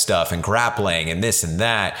type stuff and grappling and this and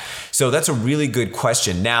that. So that's a really good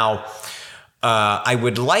question. Now, I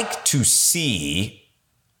would like to see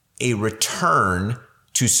a return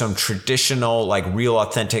to some traditional, like real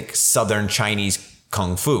authentic Southern Chinese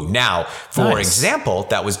Kung Fu. Now, for example,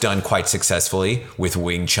 that was done quite successfully with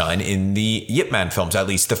Wing Chun in the Yip Man films, at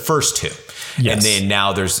least the first two. Yes. And then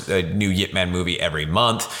now there's a new Yip Man movie every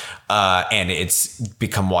month. And it's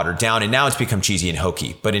become watered down, and now it's become cheesy and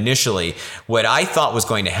hokey. But initially, what I thought was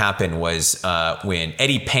going to happen was when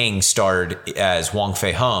Eddie Peng starred as Wong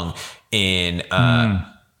Fei Hung in,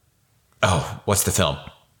 what's the film?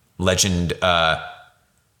 Legend. I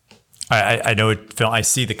know it. Film. I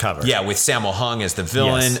see the cover. Yeah, with Sammo Hung as the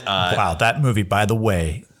villain. Yes. Wow, that movie, by the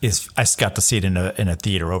way, I got to see it in a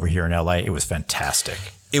theater over here in LA. It was fantastic.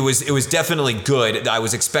 It was definitely good. I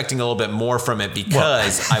was expecting a little bit more from it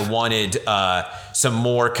because I wanted some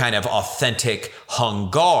more kind of authentic Hung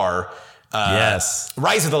Gar Yes.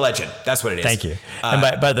 Rise of the Legend. That's what it is. Thank you. And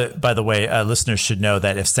by the way, listeners should know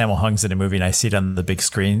that if Sammo Hung's in a movie and I see it on the big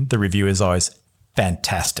screen, the review is always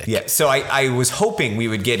fantastic. Yeah. So I was hoping we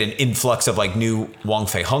would get an influx of like new Wong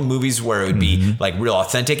Fei-hung movies where it would be like real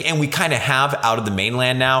authentic. And we kind of have out of the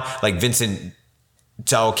mainland now. Like Vincent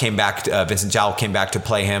Zhao came back to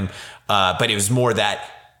play him. But it was more that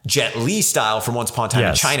Jet Li style from Once Upon a Time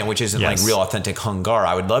in China, which isn't like real authentic Hungar.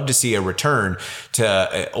 I would love to see a return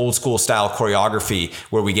to old school style choreography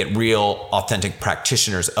where we get real authentic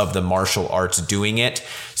practitioners of the martial arts doing it.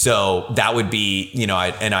 So that would be,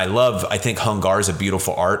 I think Hungar is a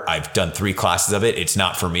beautiful art. I've done 3 classes of it. It's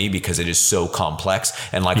not for me because it is so complex.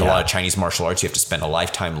 And like a lot of Chinese martial arts, you have to spend a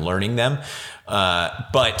lifetime learning them.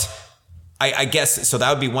 But I guess, so that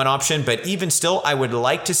would be one option. But even still, I would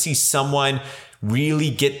like to see someone really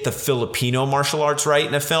get the Filipino martial arts right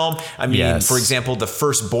in a film. I mean, for example, the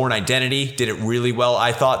first Born Identity did it really well,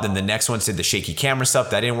 I thought. Then the next one did the shaky camera stuff.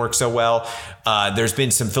 That didn't work so well. There's been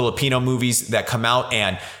some Filipino movies that come out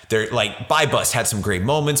and they're like, Bai Bus had some great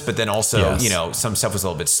moments, but then also, some stuff was a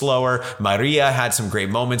little bit slower. Maria had some great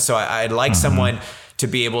moments. So I'd like someone to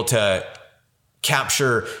be able to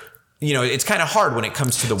capture. It's kind of hard when it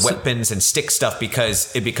comes to the weapons and stick stuff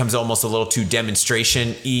because it becomes almost a little too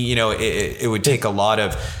demonstration. It would take a lot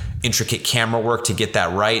of intricate camera work to get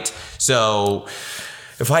that right. So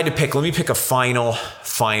if I had to pick, let me pick a final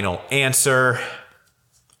answer.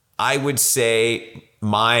 I would say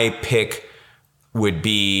my pick would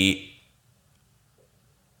be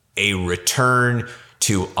a return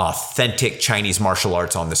to authentic Chinese martial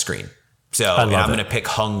arts on the screen. So I'm going to pick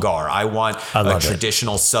Hungar. I want a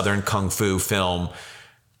traditional Southern Kung Fu film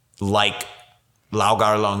like Lau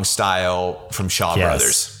Gar Lung style from Shaw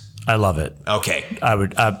Brothers. I love it. Okay.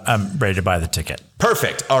 I'm ready to buy the ticket.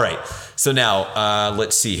 Perfect. All right. So now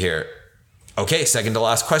let's see here. Okay. Second to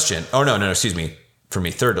last question. Oh, no. Excuse me. For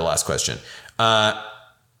me, third to last question.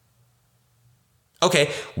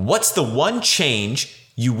 Okay. What's the one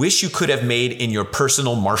change you wish you could have made in your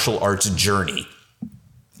personal martial arts journey?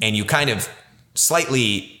 And you kind of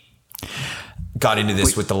slightly got into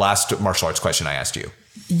this with the last martial arts question I asked you.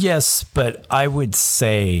 Yes, but I would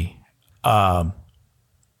say, we'll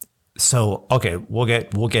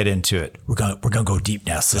get into it. We're gonna go deep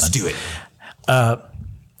now, son. Let's do it. I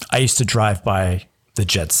used to drive by the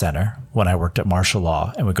Jet Center when I worked at martial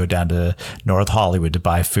law, and would go down to North Hollywood to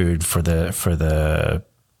buy food for the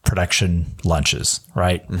production lunches.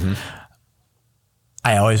 Right. Mm-hmm.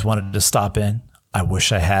 I always wanted to stop in. I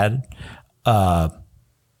wish I had.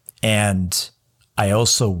 And I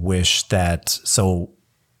also wish that,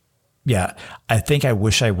 I think I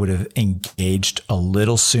wish I would have engaged a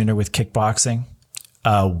little sooner with kickboxing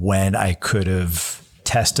when I could have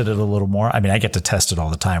tested it a little more. I mean, I get to test it all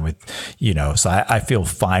the time with, so I feel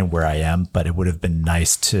fine where I am, but it would have been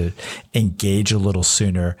nice to engage a little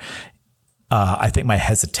sooner. I think my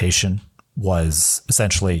hesitation was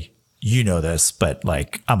essentially, this, but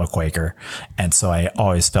like I'm a Quaker. And so I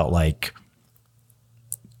always felt like,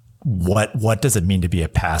 what does it mean to be a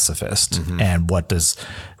pacifist? Mm-hmm. And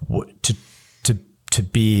to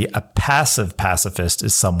be a passive pacifist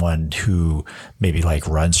is someone who maybe like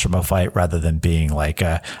runs from a fight rather than being like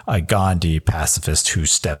a Gandhi pacifist who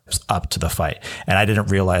steps up to the fight. And I didn't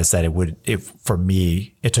realize that for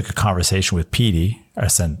me, it took a conversation with Petey, our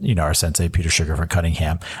sensei, Peter Sugar from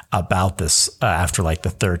Cunningham, about this after like the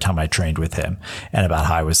third time I trained with him, and about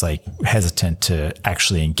how I was like hesitant to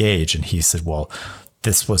actually engage. And he said, well,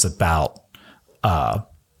 this was about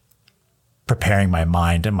preparing my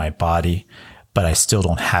mind and my body, but I still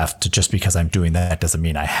don't have to, just because I'm doing that doesn't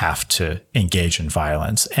mean I have to engage in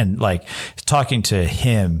violence. And like talking to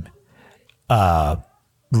him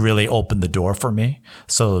really opened the door for me.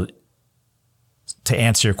 So to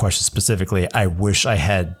answer your question specifically, I wish I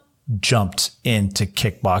had jumped into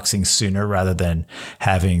kickboxing sooner rather than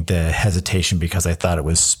having the hesitation because I thought it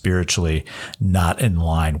was spiritually not in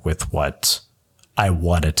line with what I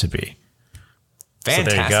want it to be.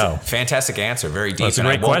 Fantastic. So there you go. Fantastic answer. Very deep. That's a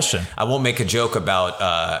great question. I won't make a joke about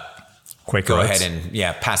Quaker go oats. ahead and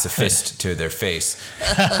pacifist to their face.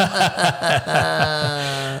 Okay.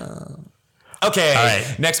 All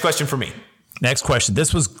right. Next question for me. Next question.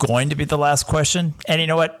 This was going to be the last question. And you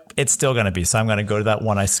know what? It's still going to be. So I'm going to go to that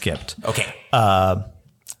one I skipped. Okay.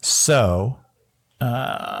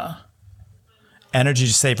 Energy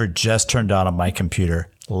Saver just turned on my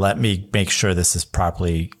computer. Let me make sure this is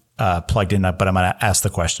properly plugged in, but I'm going to ask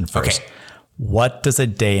the question first. Okay. What does a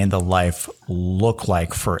day in the life look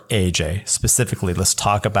like for AJ? Specifically, let's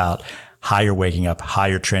talk about how you're waking up, how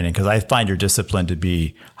you're training, because I find your discipline to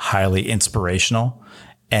be highly inspirational.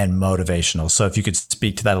 and motivational. So if you could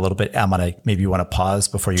speak to that a little bit, maybe you want to pause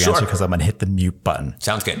before you answer, because I'm going to hit the mute button.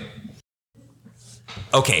 Sounds good.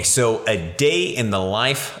 Okay, so a day in the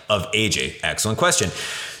life of AJ. Excellent question.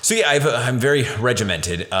 So yeah, I'm very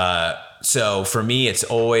regimented. So for me, it's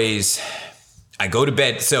always, I go to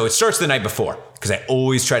bed. So it starts the night before, because I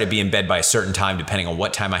always try to be in bed by a certain time, depending on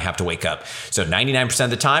what time I have to wake up. So 99% of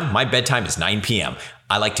the time, my bedtime is 9 p.m.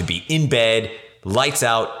 I like to be in bed, lights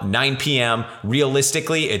out, 9 p.m.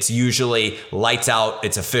 Realistically, it's usually lights out.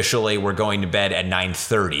 It's officially, we're going to bed at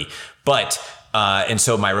 9:30. But and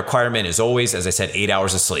so my requirement is always, as I said, 8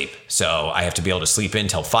 hours of sleep. So I have to be able to sleep in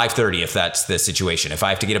till 5:30 if that's the situation. If I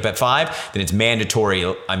have to get up at 5, then it's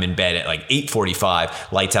mandatory. I'm in bed at like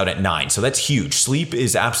 8:45, lights out at 9. So that's huge. Sleep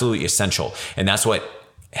is absolutely essential. And that's what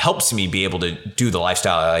helps me be able to do the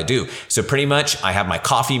lifestyle that I do. So pretty much I have my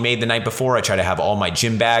coffee made the night before. I try to have all my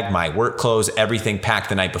gym bag, my work clothes, everything packed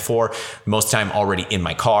the night before, most time already in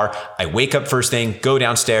my car. I wake up first thing, go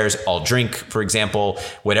downstairs. I'll drink, for example,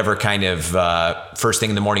 whatever kind of first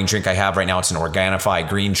thing in the morning drink I have. Right now it's an Organifi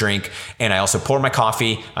green drink. And I also pour my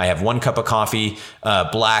coffee. I have 1 cup of coffee,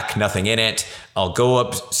 black, nothing in it. I'll go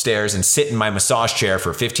upstairs and sit in my massage chair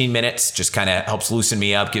for 15 minutes, just kind of helps loosen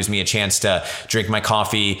me up, gives me a chance to drink my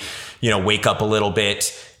coffee, wake up a little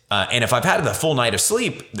bit. And if I've had the full night of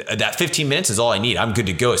sleep, that 15 minutes is all I need. I'm good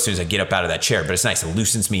to go as soon as I get up out of that chair. But it's nice. It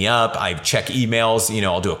loosens me up. I check emails.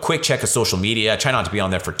 I'll do a quick check of social media. I try not to be on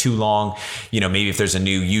there for too long. Maybe if there's a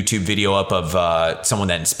new YouTube video up of someone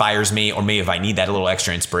that inspires me, or maybe if I need that little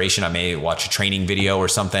extra inspiration, I may watch a training video or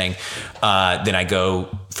something. Then I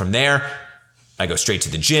go from there. I go straight to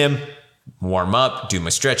the gym, warm up, do my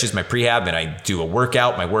stretches, my prehab, and I do a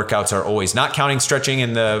workout. My workouts are always, not counting stretching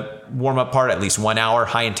in the warm up part, at least 1 hour,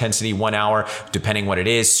 high intensity 1 hour, depending what it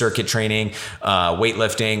is, circuit training,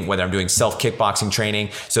 weightlifting, whether I'm doing self kickboxing training.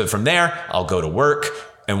 So from there, I'll go to work.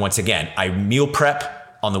 And once again, I meal prep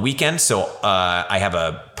on the weekend. So I have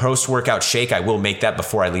a post-workout shake. I will make that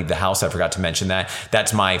before I leave the house. I forgot to mention that.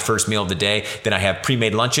 That's my first meal of the day. Then I have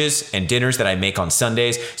pre-made lunches and dinners that I make on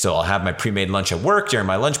Sundays. So I'll have my pre-made lunch at work during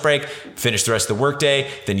my lunch break, finish the rest of the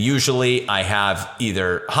workday. Then usually I have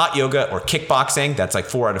either hot yoga or kickboxing. That's like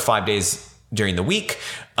 4 out of 5 days during the week.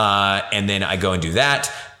 And then I go and do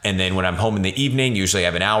that. And then when I'm home in the evening, usually I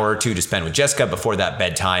have an hour or two to spend with Jessica before that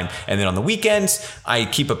bedtime. And then on the weekends, I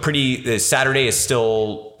keep Saturday is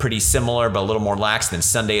still pretty similar, but a little more lax. Then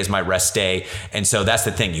Sunday is my rest day. And so that's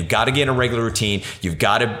the thing. You've got to get in a regular routine. You've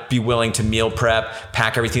got to be willing to meal prep,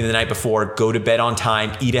 pack everything the night before, go to bed on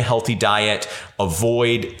time, eat a healthy diet,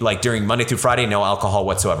 avoid, like during Monday through Friday, no alcohol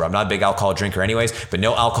whatsoever. I'm not a big alcohol drinker anyways, but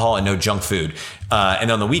no alcohol and no junk food. And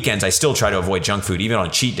on the weekends, I still try to avoid junk food. Even on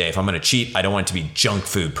a cheat day, if I'm going to cheat, I don't want it to be junk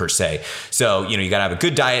food per se. So, you got to have a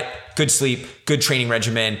good diet, good sleep, good training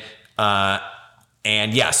regimen.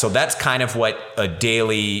 And yeah, so that's kind of what a day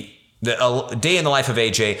in the life of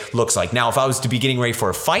AJ looks like. Now, if I was to be getting ready for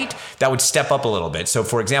a fight, that would step up a little bit. So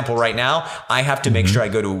for example, right now, I have to make sure I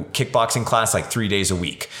go to kickboxing class like 3 days a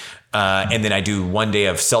week. And then I do 1 day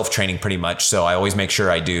of self-training pretty much. So I always make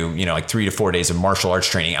sure I do, like 3 to 4 days of martial arts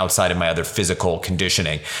training outside of my other physical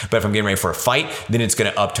conditioning. But if I'm getting ready for a fight, then it's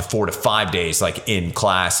going to up to 4 to 5 days like in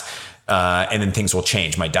class. And then things will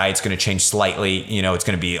change. My diet's going to change slightly. It's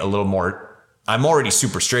going to be a little more, I'm already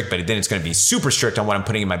super strict, but then it's going to be super strict on what I'm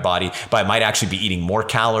putting in my body. But I might actually be eating more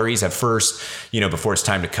calories at first, before it's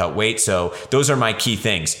time to cut weight. So those are my key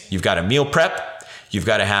things. You've got to meal prep. You've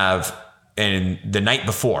got to have, and the night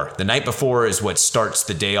before is what starts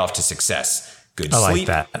the day off to success. Good sleep,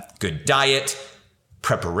 good diet,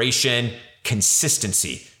 preparation,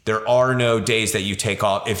 consistency. There are no days that you take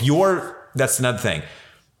off. That's another thing.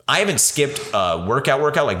 I haven't skipped a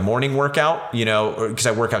workout like morning workout, because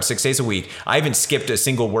I work out 6 days a week. I haven't skipped a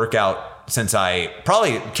single workout since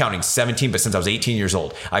probably counting 17, but since I was 18 years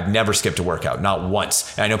old. I've never skipped a workout, not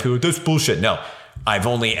once. And I know people, that's bullshit. No, I've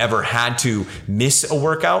only ever had to miss a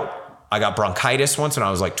workout. I got bronchitis once when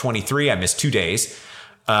I was like 23. I missed 2 days.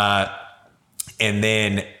 And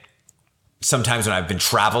then sometimes when I've been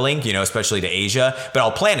traveling, especially to Asia, but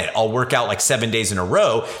I'll plan it. I'll work out like 7 days in a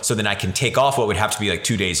row. So then I can take off what would have to be like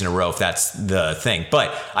 2 days in a row if that's the thing.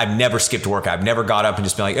 But I've never skipped a workout. I've never got up and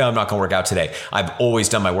just been like, I'm not going to work out today. I've always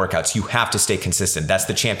done my workouts. You have to stay consistent. That's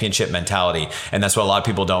the championship mentality. And that's what a lot of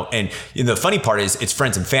people don't. And the funny part is it's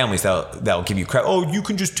friends and families that'll give you credit. Oh, you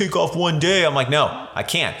can just take off 1 day. I'm like, no, I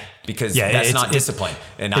can't, because that's not discipline.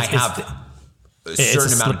 And I have a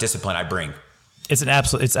certain amount of discipline I bring. It's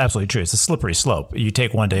absolutely true. It's a slippery slope. You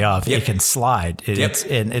take 1 day off, it can slide.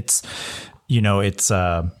 Well,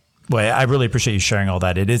 I really appreciate you sharing all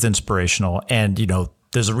that. It is inspirational. And,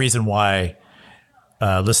 there's a reason why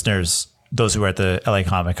listeners those who are at the LA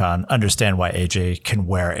Comic Con understand why AJ can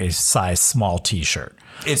wear a size small t-shirt.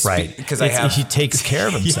 It's right. Because he takes care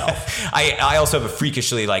of himself. Yeah. I also have a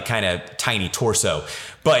freakishly like kind of tiny torso,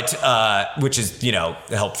 but which is,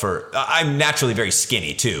 helped for, I'm naturally very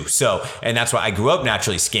skinny too. So, and that's why I grew up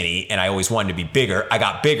naturally skinny and I always wanted to be bigger. I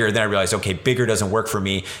got bigger. Then I realized, okay, bigger doesn't work for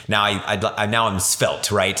me. Now now I'm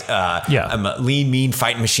svelte, right? I'm a lean, mean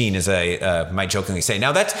fighting machine, as I might jokingly say.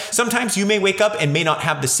 Now that's, sometimes you may wake up and may not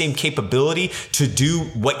have the same capability to do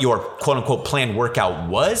what your quote unquote planned workout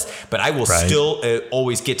was, but I will still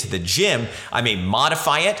always get to the gym. I may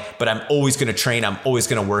modify it, but I'm always going to train. I'm always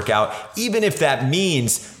going to work out, even if that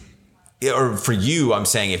means, or for you, I'm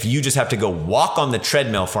saying if you just have to go walk on the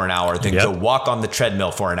treadmill for an hour, then go walk on the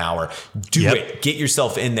treadmill for an hour. Do it. Get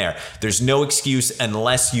yourself in there. There's no excuse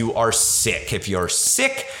unless you are sick. If you're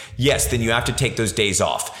sick, yes, then you have to take those days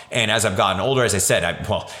off. And as I've gotten older, as I said,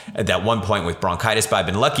 at that one point with bronchitis, but I've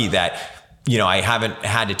been lucky that I haven't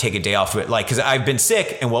had to take a day off of it. Like, because I've been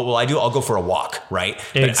sick, and what will I do? I'll go for a walk, right?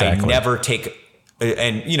 Exactly. But I never take.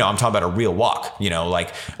 And, I'm talking about a real walk,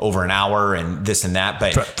 like over an hour and this and that.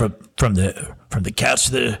 But from the couch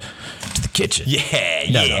to the kitchen.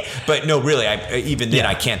 Yeah. No. But no, really,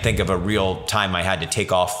 I can't think of a real time I had to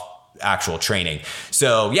take off actual training.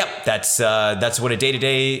 So, that's what a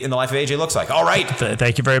day-to-day in the life of AJ looks like. All right.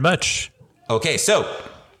 Thank you very much. Okay. So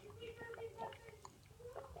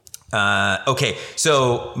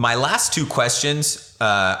my last two questions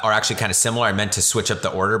are actually kind of similar. I meant to switch up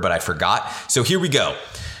the order, but I forgot. So here we go.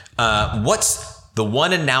 What's the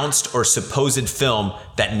one announced or supposed film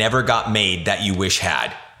that never got made that you wish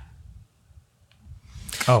had?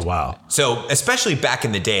 Oh, wow. So especially back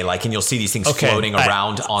in the day, and you'll see these things floating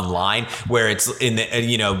around online where it's in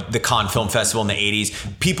the, the Cannes Film Festival in the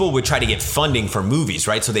 80s, people would try to get funding for movies,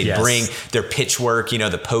 right? So they'd bring their pitch work,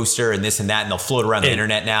 the poster and this and that, and they'll float around the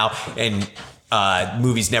internet now. And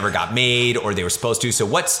movies never got made, or they were supposed to. So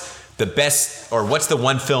what's the best, or what's the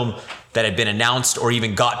one film that had been announced or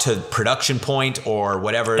even got to production point or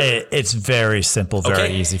whatever? It's very simple,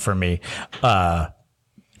 very easy for me.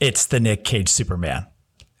 It's the Nick Cage Superman.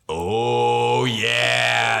 Oh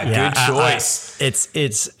yeah, good choice.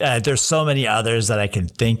 There's so many others that I can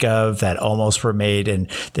think of that almost were made,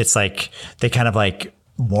 and it's like they kind of like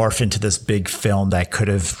morph into this big film that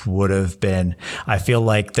would have been. I feel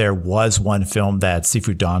like there was one film that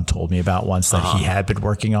Sifu Don told me about once that he had been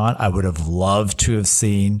working on. I would have loved to have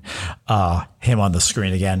seen him on the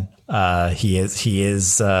screen again. He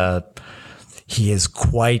is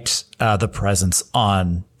quite the presence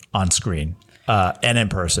on screen. And in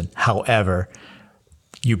person. However,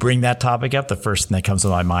 you bring that topic up, the first thing that comes to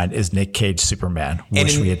my mind is Nick Cage Superman.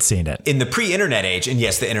 Wish we had seen it. In the pre-internet age, and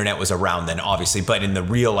yes, the internet was around then, obviously, but in the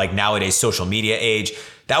real, nowadays, social media age,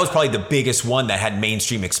 that was probably the biggest one that had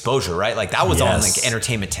mainstream exposure, right? That was on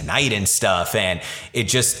Entertainment Tonight and stuff, and it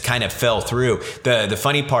just kind of fell through. The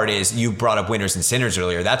funny part is you brought up Winners and Sinners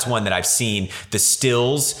earlier. That's one that I've seen the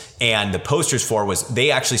stills and the posters for. Was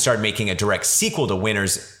they actually started making a direct sequel to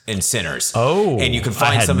Winners and Sinners. Oh, and you can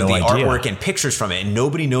find some of the artwork and pictures from it, and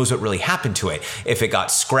nobody knows what really happened to it. If it got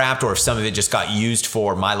scrapped, or if some of it just got used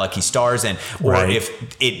for My Lucky Stars, or if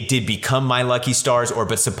it did become My Lucky Stars,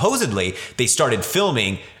 but supposedly they started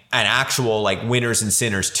filming an actual Winners and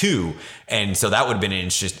Sinners 2. And so that would have been an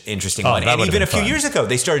interesting one. And even a few years ago,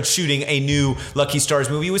 they started shooting a new Lucky Stars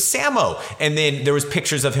movie with Sammo. And then there was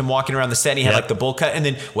pictures of him walking around the set. And he had the bowl cut. And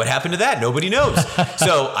then what happened to that? Nobody knows.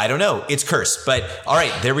 So I don't know. It's cursed. But all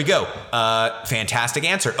right, there we go. Fantastic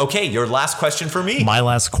answer. Okay, your last question for me. My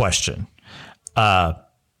last question.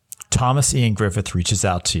 Thomas Ian Griffith reaches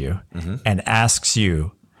out to you and asks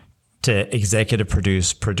you to executive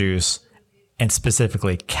produce, and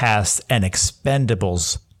specifically cast an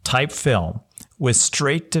Expendables type film with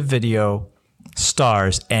straight to video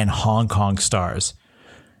stars and Hong Kong stars.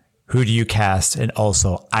 Who do you cast? And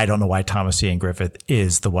also, I don't know why Thomas Ian Griffith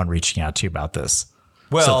is the one reaching out to you about this.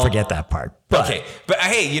 Well, so forget that part. But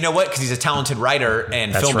hey, you know what? Because he's a talented writer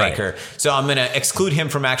and filmmaker. Right. So I'm going to exclude him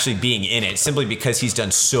from actually being in it simply because he's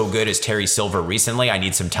done so good as Terry Silver recently. I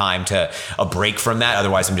need some time a break from that.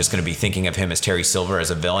 Otherwise, I'm just going to be thinking of him as Terry Silver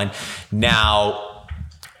as a villain. Now,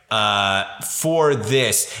 for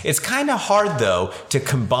this, it's kind of hard though to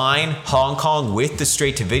combine Hong Kong with the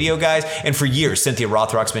straight to video guys. And for years, Cynthia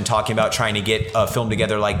Rothrock's been talking about trying to get a film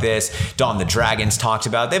together like this. Dawn the Dragon's talked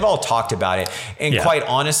about it. They've all talked about it. And quite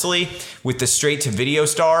honestly, with the straight to video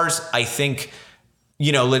stars, I think,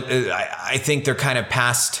 I think they're kind of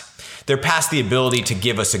past the ability to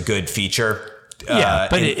give us a good feature.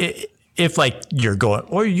 If you're going,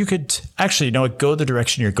 or you could actually, go the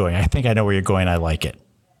direction you're going. I think I know where you're going. I like it.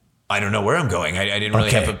 I don't know where I'm going. I didn't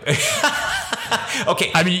really have a...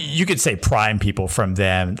 Okay. I mean, you could say prime people from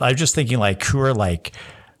them. I'm just thinking like,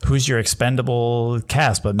 who's your expendable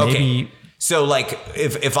cast? But maybe... Okay. So like,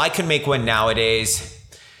 if I can make one nowadays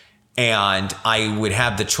and I would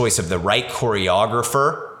have the choice of the right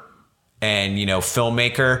choreographer and,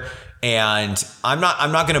 filmmaker, and I'm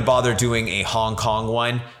not going to bother doing a Hong Kong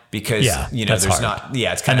one because, there's hard. Not...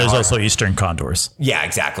 Yeah, it's kind of And there's hard. also Eastern Condors. Yeah,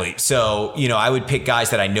 exactly. So, I would pick guys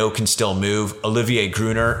that I know can still move. Olivier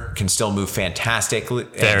Gruner can still move fantastically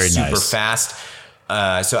and super fast.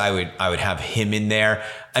 So I would have him in there.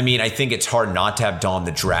 I mean, I think it's hard not to have Don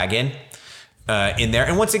the Dragon in there.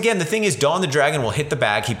 And once again, the thing is, Don the Dragon will hit the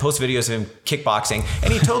bag. He posts videos of him kickboxing,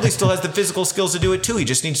 and he totally still has the physical skills to do it too. He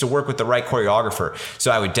just needs to work with the right choreographer.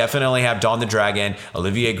 So I would definitely have Don the Dragon,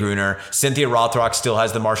 Olivier Gruner. Cynthia Rothrock still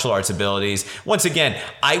has the martial arts abilities. Once again,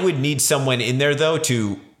 I would need someone in there though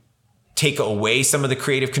to take away some of the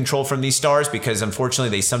creative control from these stars, because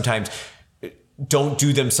unfortunately they sometimes don't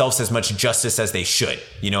do themselves as much justice as they should.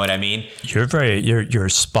 You know what I mean? You're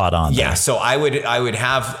spot on. Yeah. There. So I would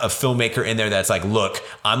have a filmmaker in there that's like, look,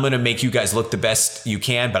 I'm going to make you guys look the best you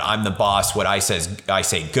can, but I'm the boss. What I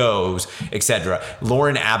say goes, etc.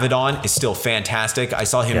 Lauren Avedon is still fantastic. I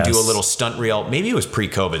saw him do a little stunt reel. Maybe it was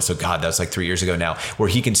pre-COVID. So God, that was like 3 years ago now, where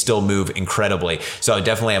he can still move incredibly. So I would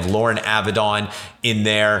definitely have Lauren Avedon in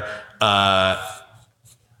there.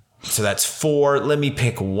 So that's 4. Let me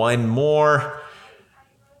pick one more.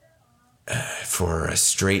 For a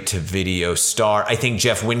straight to video star, I think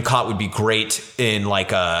Jeff Wincott would be great in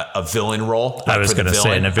like a villain role. I was going to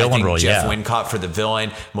say in a villain role. Jeff Wincott for the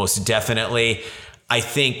villain, most definitely. I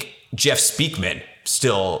think Jeff Speakman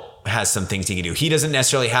still has some things he can do. He doesn't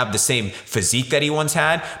necessarily have the same physique that he once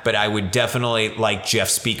had, but I would definitely like Jeff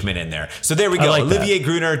Speakman in there. So there we go. Like Olivier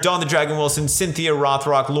Gruner, Don the Dragon Wilson, Cynthia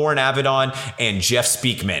Rothrock, Lauren Avedon, and Jeff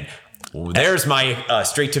Speakman. There's my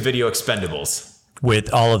straight to video expendables.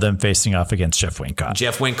 With all of them facing off against Jeff Wincott.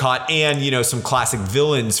 Jeff Wincott and, some classic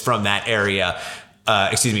villains from that area,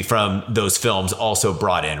 from those films also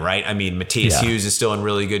brought in, right? I mean, Matthias Hughes is still in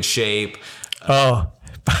really good shape. Oh,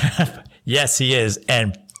 yes, he is.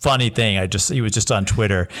 And funny thing, he was just on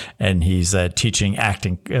Twitter and he's teaching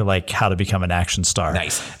acting, like how to become an action star.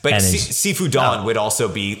 Nice. But Sifu Don would also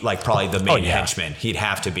be like probably the main henchman. He'd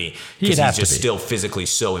have to be. Because he's just still physically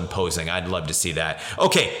so imposing. I'd love to see that.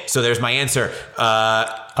 Okay, so there's my answer.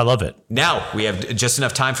 I love it. Now we have just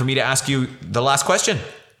enough time for me to ask you the last question.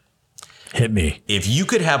 Hit me. If you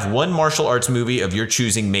could have one martial arts movie of your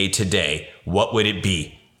choosing made today, what would it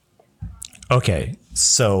be? Okay,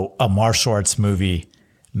 so a martial arts movie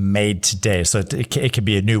made today, so it could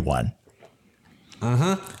be a new one.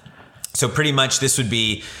 Mm-hmm. So pretty much this would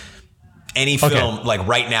be any film like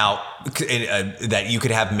right now that you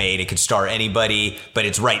could have made. It could star anybody, but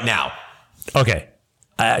it's right now. Okay,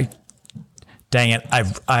 dang it,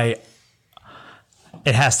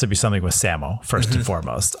 it has to be something with Sammo first and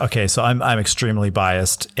foremost. Okay, so I'm extremely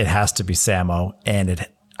biased. It has to be Sammo, and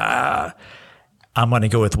I'm going to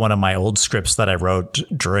go with one of my old scripts that I wrote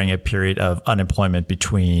during a period of unemployment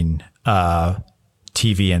between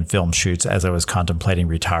TV and film shoots as I was contemplating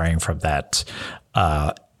retiring from that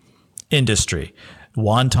industry.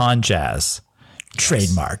 Wonton Jazz,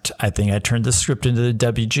 trademarked. I think I turned the script into the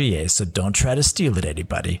WGA, so don't try to steal it,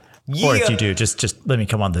 anybody. Yeah. Or if you do, just let me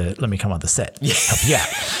come on the set. Yeah. Help you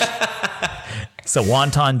out. So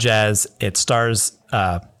Wonton Jazz, it stars.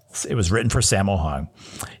 It was written for Sammo Hung.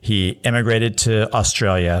 He immigrated to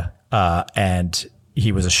Australia and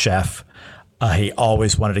he was a chef. He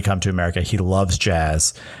always wanted to come to America. He loves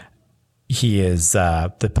jazz. He is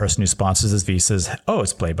the person who sponsors his visas. Oh,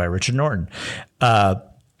 it's played by Richard Norton.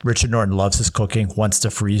 Richard Norton loves his cooking, wants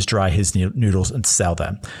to freeze dry his noodles and sell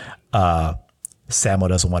them. Sammo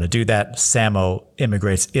doesn't want to do that. Sammo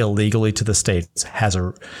immigrates illegally to the States,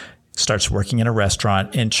 starts working in a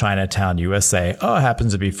restaurant in Chinatown, USA. Oh, it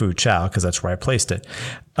happens to be Fu Chow because that's where I placed it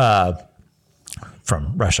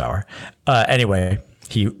from Rush Hour. Anyway,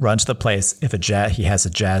 he runs the place. He has a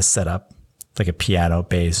jazz setup, like a piano,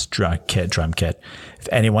 bass, drum kit. If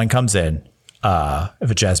anyone comes in,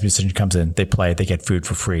 if a jazz musician comes in, they play, they get food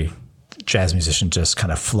for free. Jazz musicians just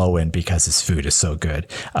kind of flow in because his food is so good.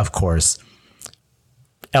 Of course,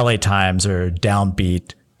 LA Times or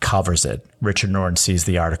Downbeat covers it. Richard Norton sees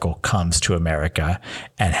the article, comes to America,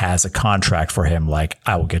 and has a contract for him like,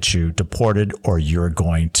 I will get you deported or you're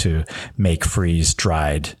going to make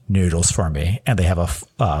freeze-dried noodles for me. And they have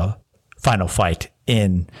a final fight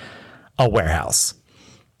in a warehouse.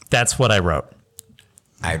 That's what I wrote.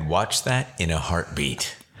 I'd watch that in a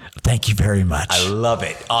heartbeat. Thank you very much. I love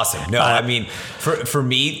it. Awesome. No, I mean, for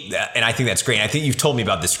me, and I think that's great. I think you've told me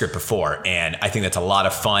about this script before, and I think that's a lot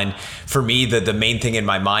of fun. For me, the main thing in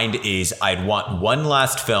my mind is I'd want one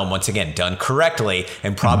last film, once again, done correctly,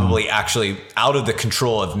 and probably actually out of the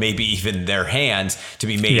control of maybe even their hands to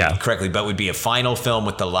be made correctly, but would be a final film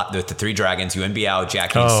with the three dragons, Yuan Biao,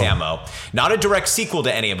 Jackie, and Sammo. Not a direct sequel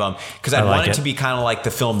to any of them, because I want it to be kind of like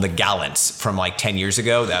the film The Gallants from like 10 years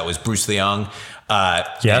ago. That was Bruce Leung.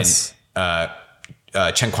 Yes. And,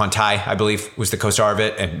 Chen Quan-tai, I believe, was the co-star of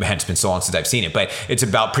it. And man, it's been so long since I've seen it. But it's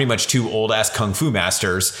about pretty much two old-ass kung fu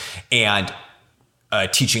masters and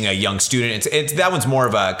teaching a young student. That one's more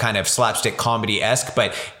of a kind of slapstick comedy-esque,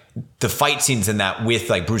 but the fight scenes in that with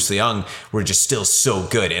like Bruce Leung were just still so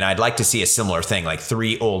good. And I'd like to see a similar thing, like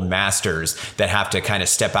three old masters that have to kind of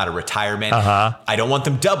step out of retirement. I don't want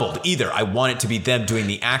them doubled either. I want it to be them doing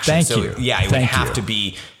the action. Thank you. Yeah, it would have to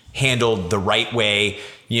be handled the right way,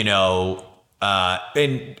 you know,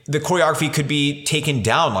 and the choreography could be taken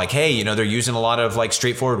down. Like, hey, you know, they're using a lot of like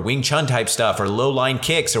straightforward Wing Chun type stuff or low line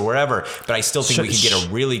kicks or whatever. But I still think we could get a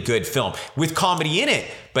really good film with comedy in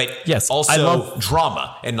it, but also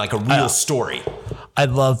drama and like a real story. I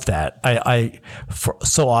love that. I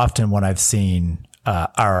so often when I've seen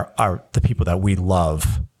the people that we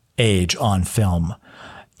love age on film,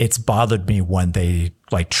 it's bothered me when they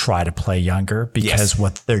like try to play younger, because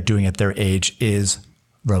what they're doing at their age is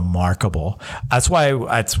remarkable. That's why,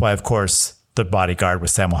 of course, The Bodyguard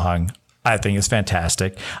with Sammo Hung, I think is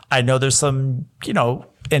fantastic. I know there's some, you know,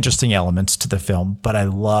 interesting elements to the film, but I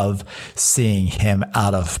love seeing him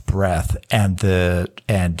out of breath and the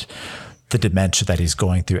dementia that he's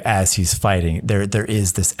going through as he's fighting. There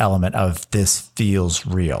is this element of this feels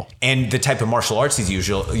real. And the type of martial arts he's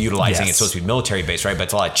utilizing, it's supposed to be military based, right? But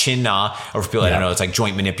it's a lot of chin na, or for people that don't know, it's like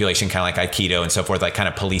joint manipulation, kind of like Aikido and so forth, like kind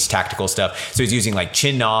of police tactical stuff. So he's using like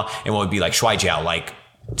chin na and what would be like shuai jiao, like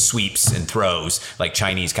sweeps and throws, like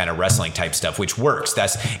Chinese kind of wrestling type stuff, which works.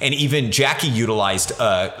 And even Jackie utilized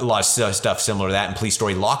a lot of stuff similar to that in Police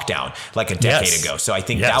Story Lockdown, like a decade ago. So I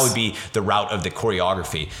think that would be the route of the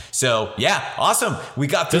choreography. So yeah, awesome. We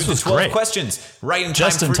got through the 12 questions right in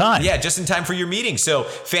time. Yeah, just in time for your meeting. So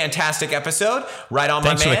fantastic episode. Right on,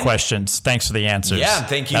 Thanks my man. For the questions. Thanks for the answers. Yeah,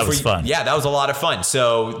 thank you. That was fun. Yeah, that was a lot of fun.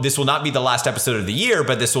 So this will not be the last episode of the year,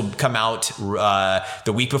 but this will come out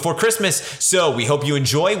the week before Christmas. So we hope you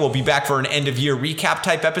enjoy. We'll be back for an end of year recap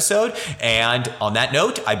type episode. And on that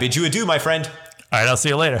note, I bid you adieu, my friend. All right, I'll see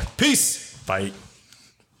you later. Peace. Bye.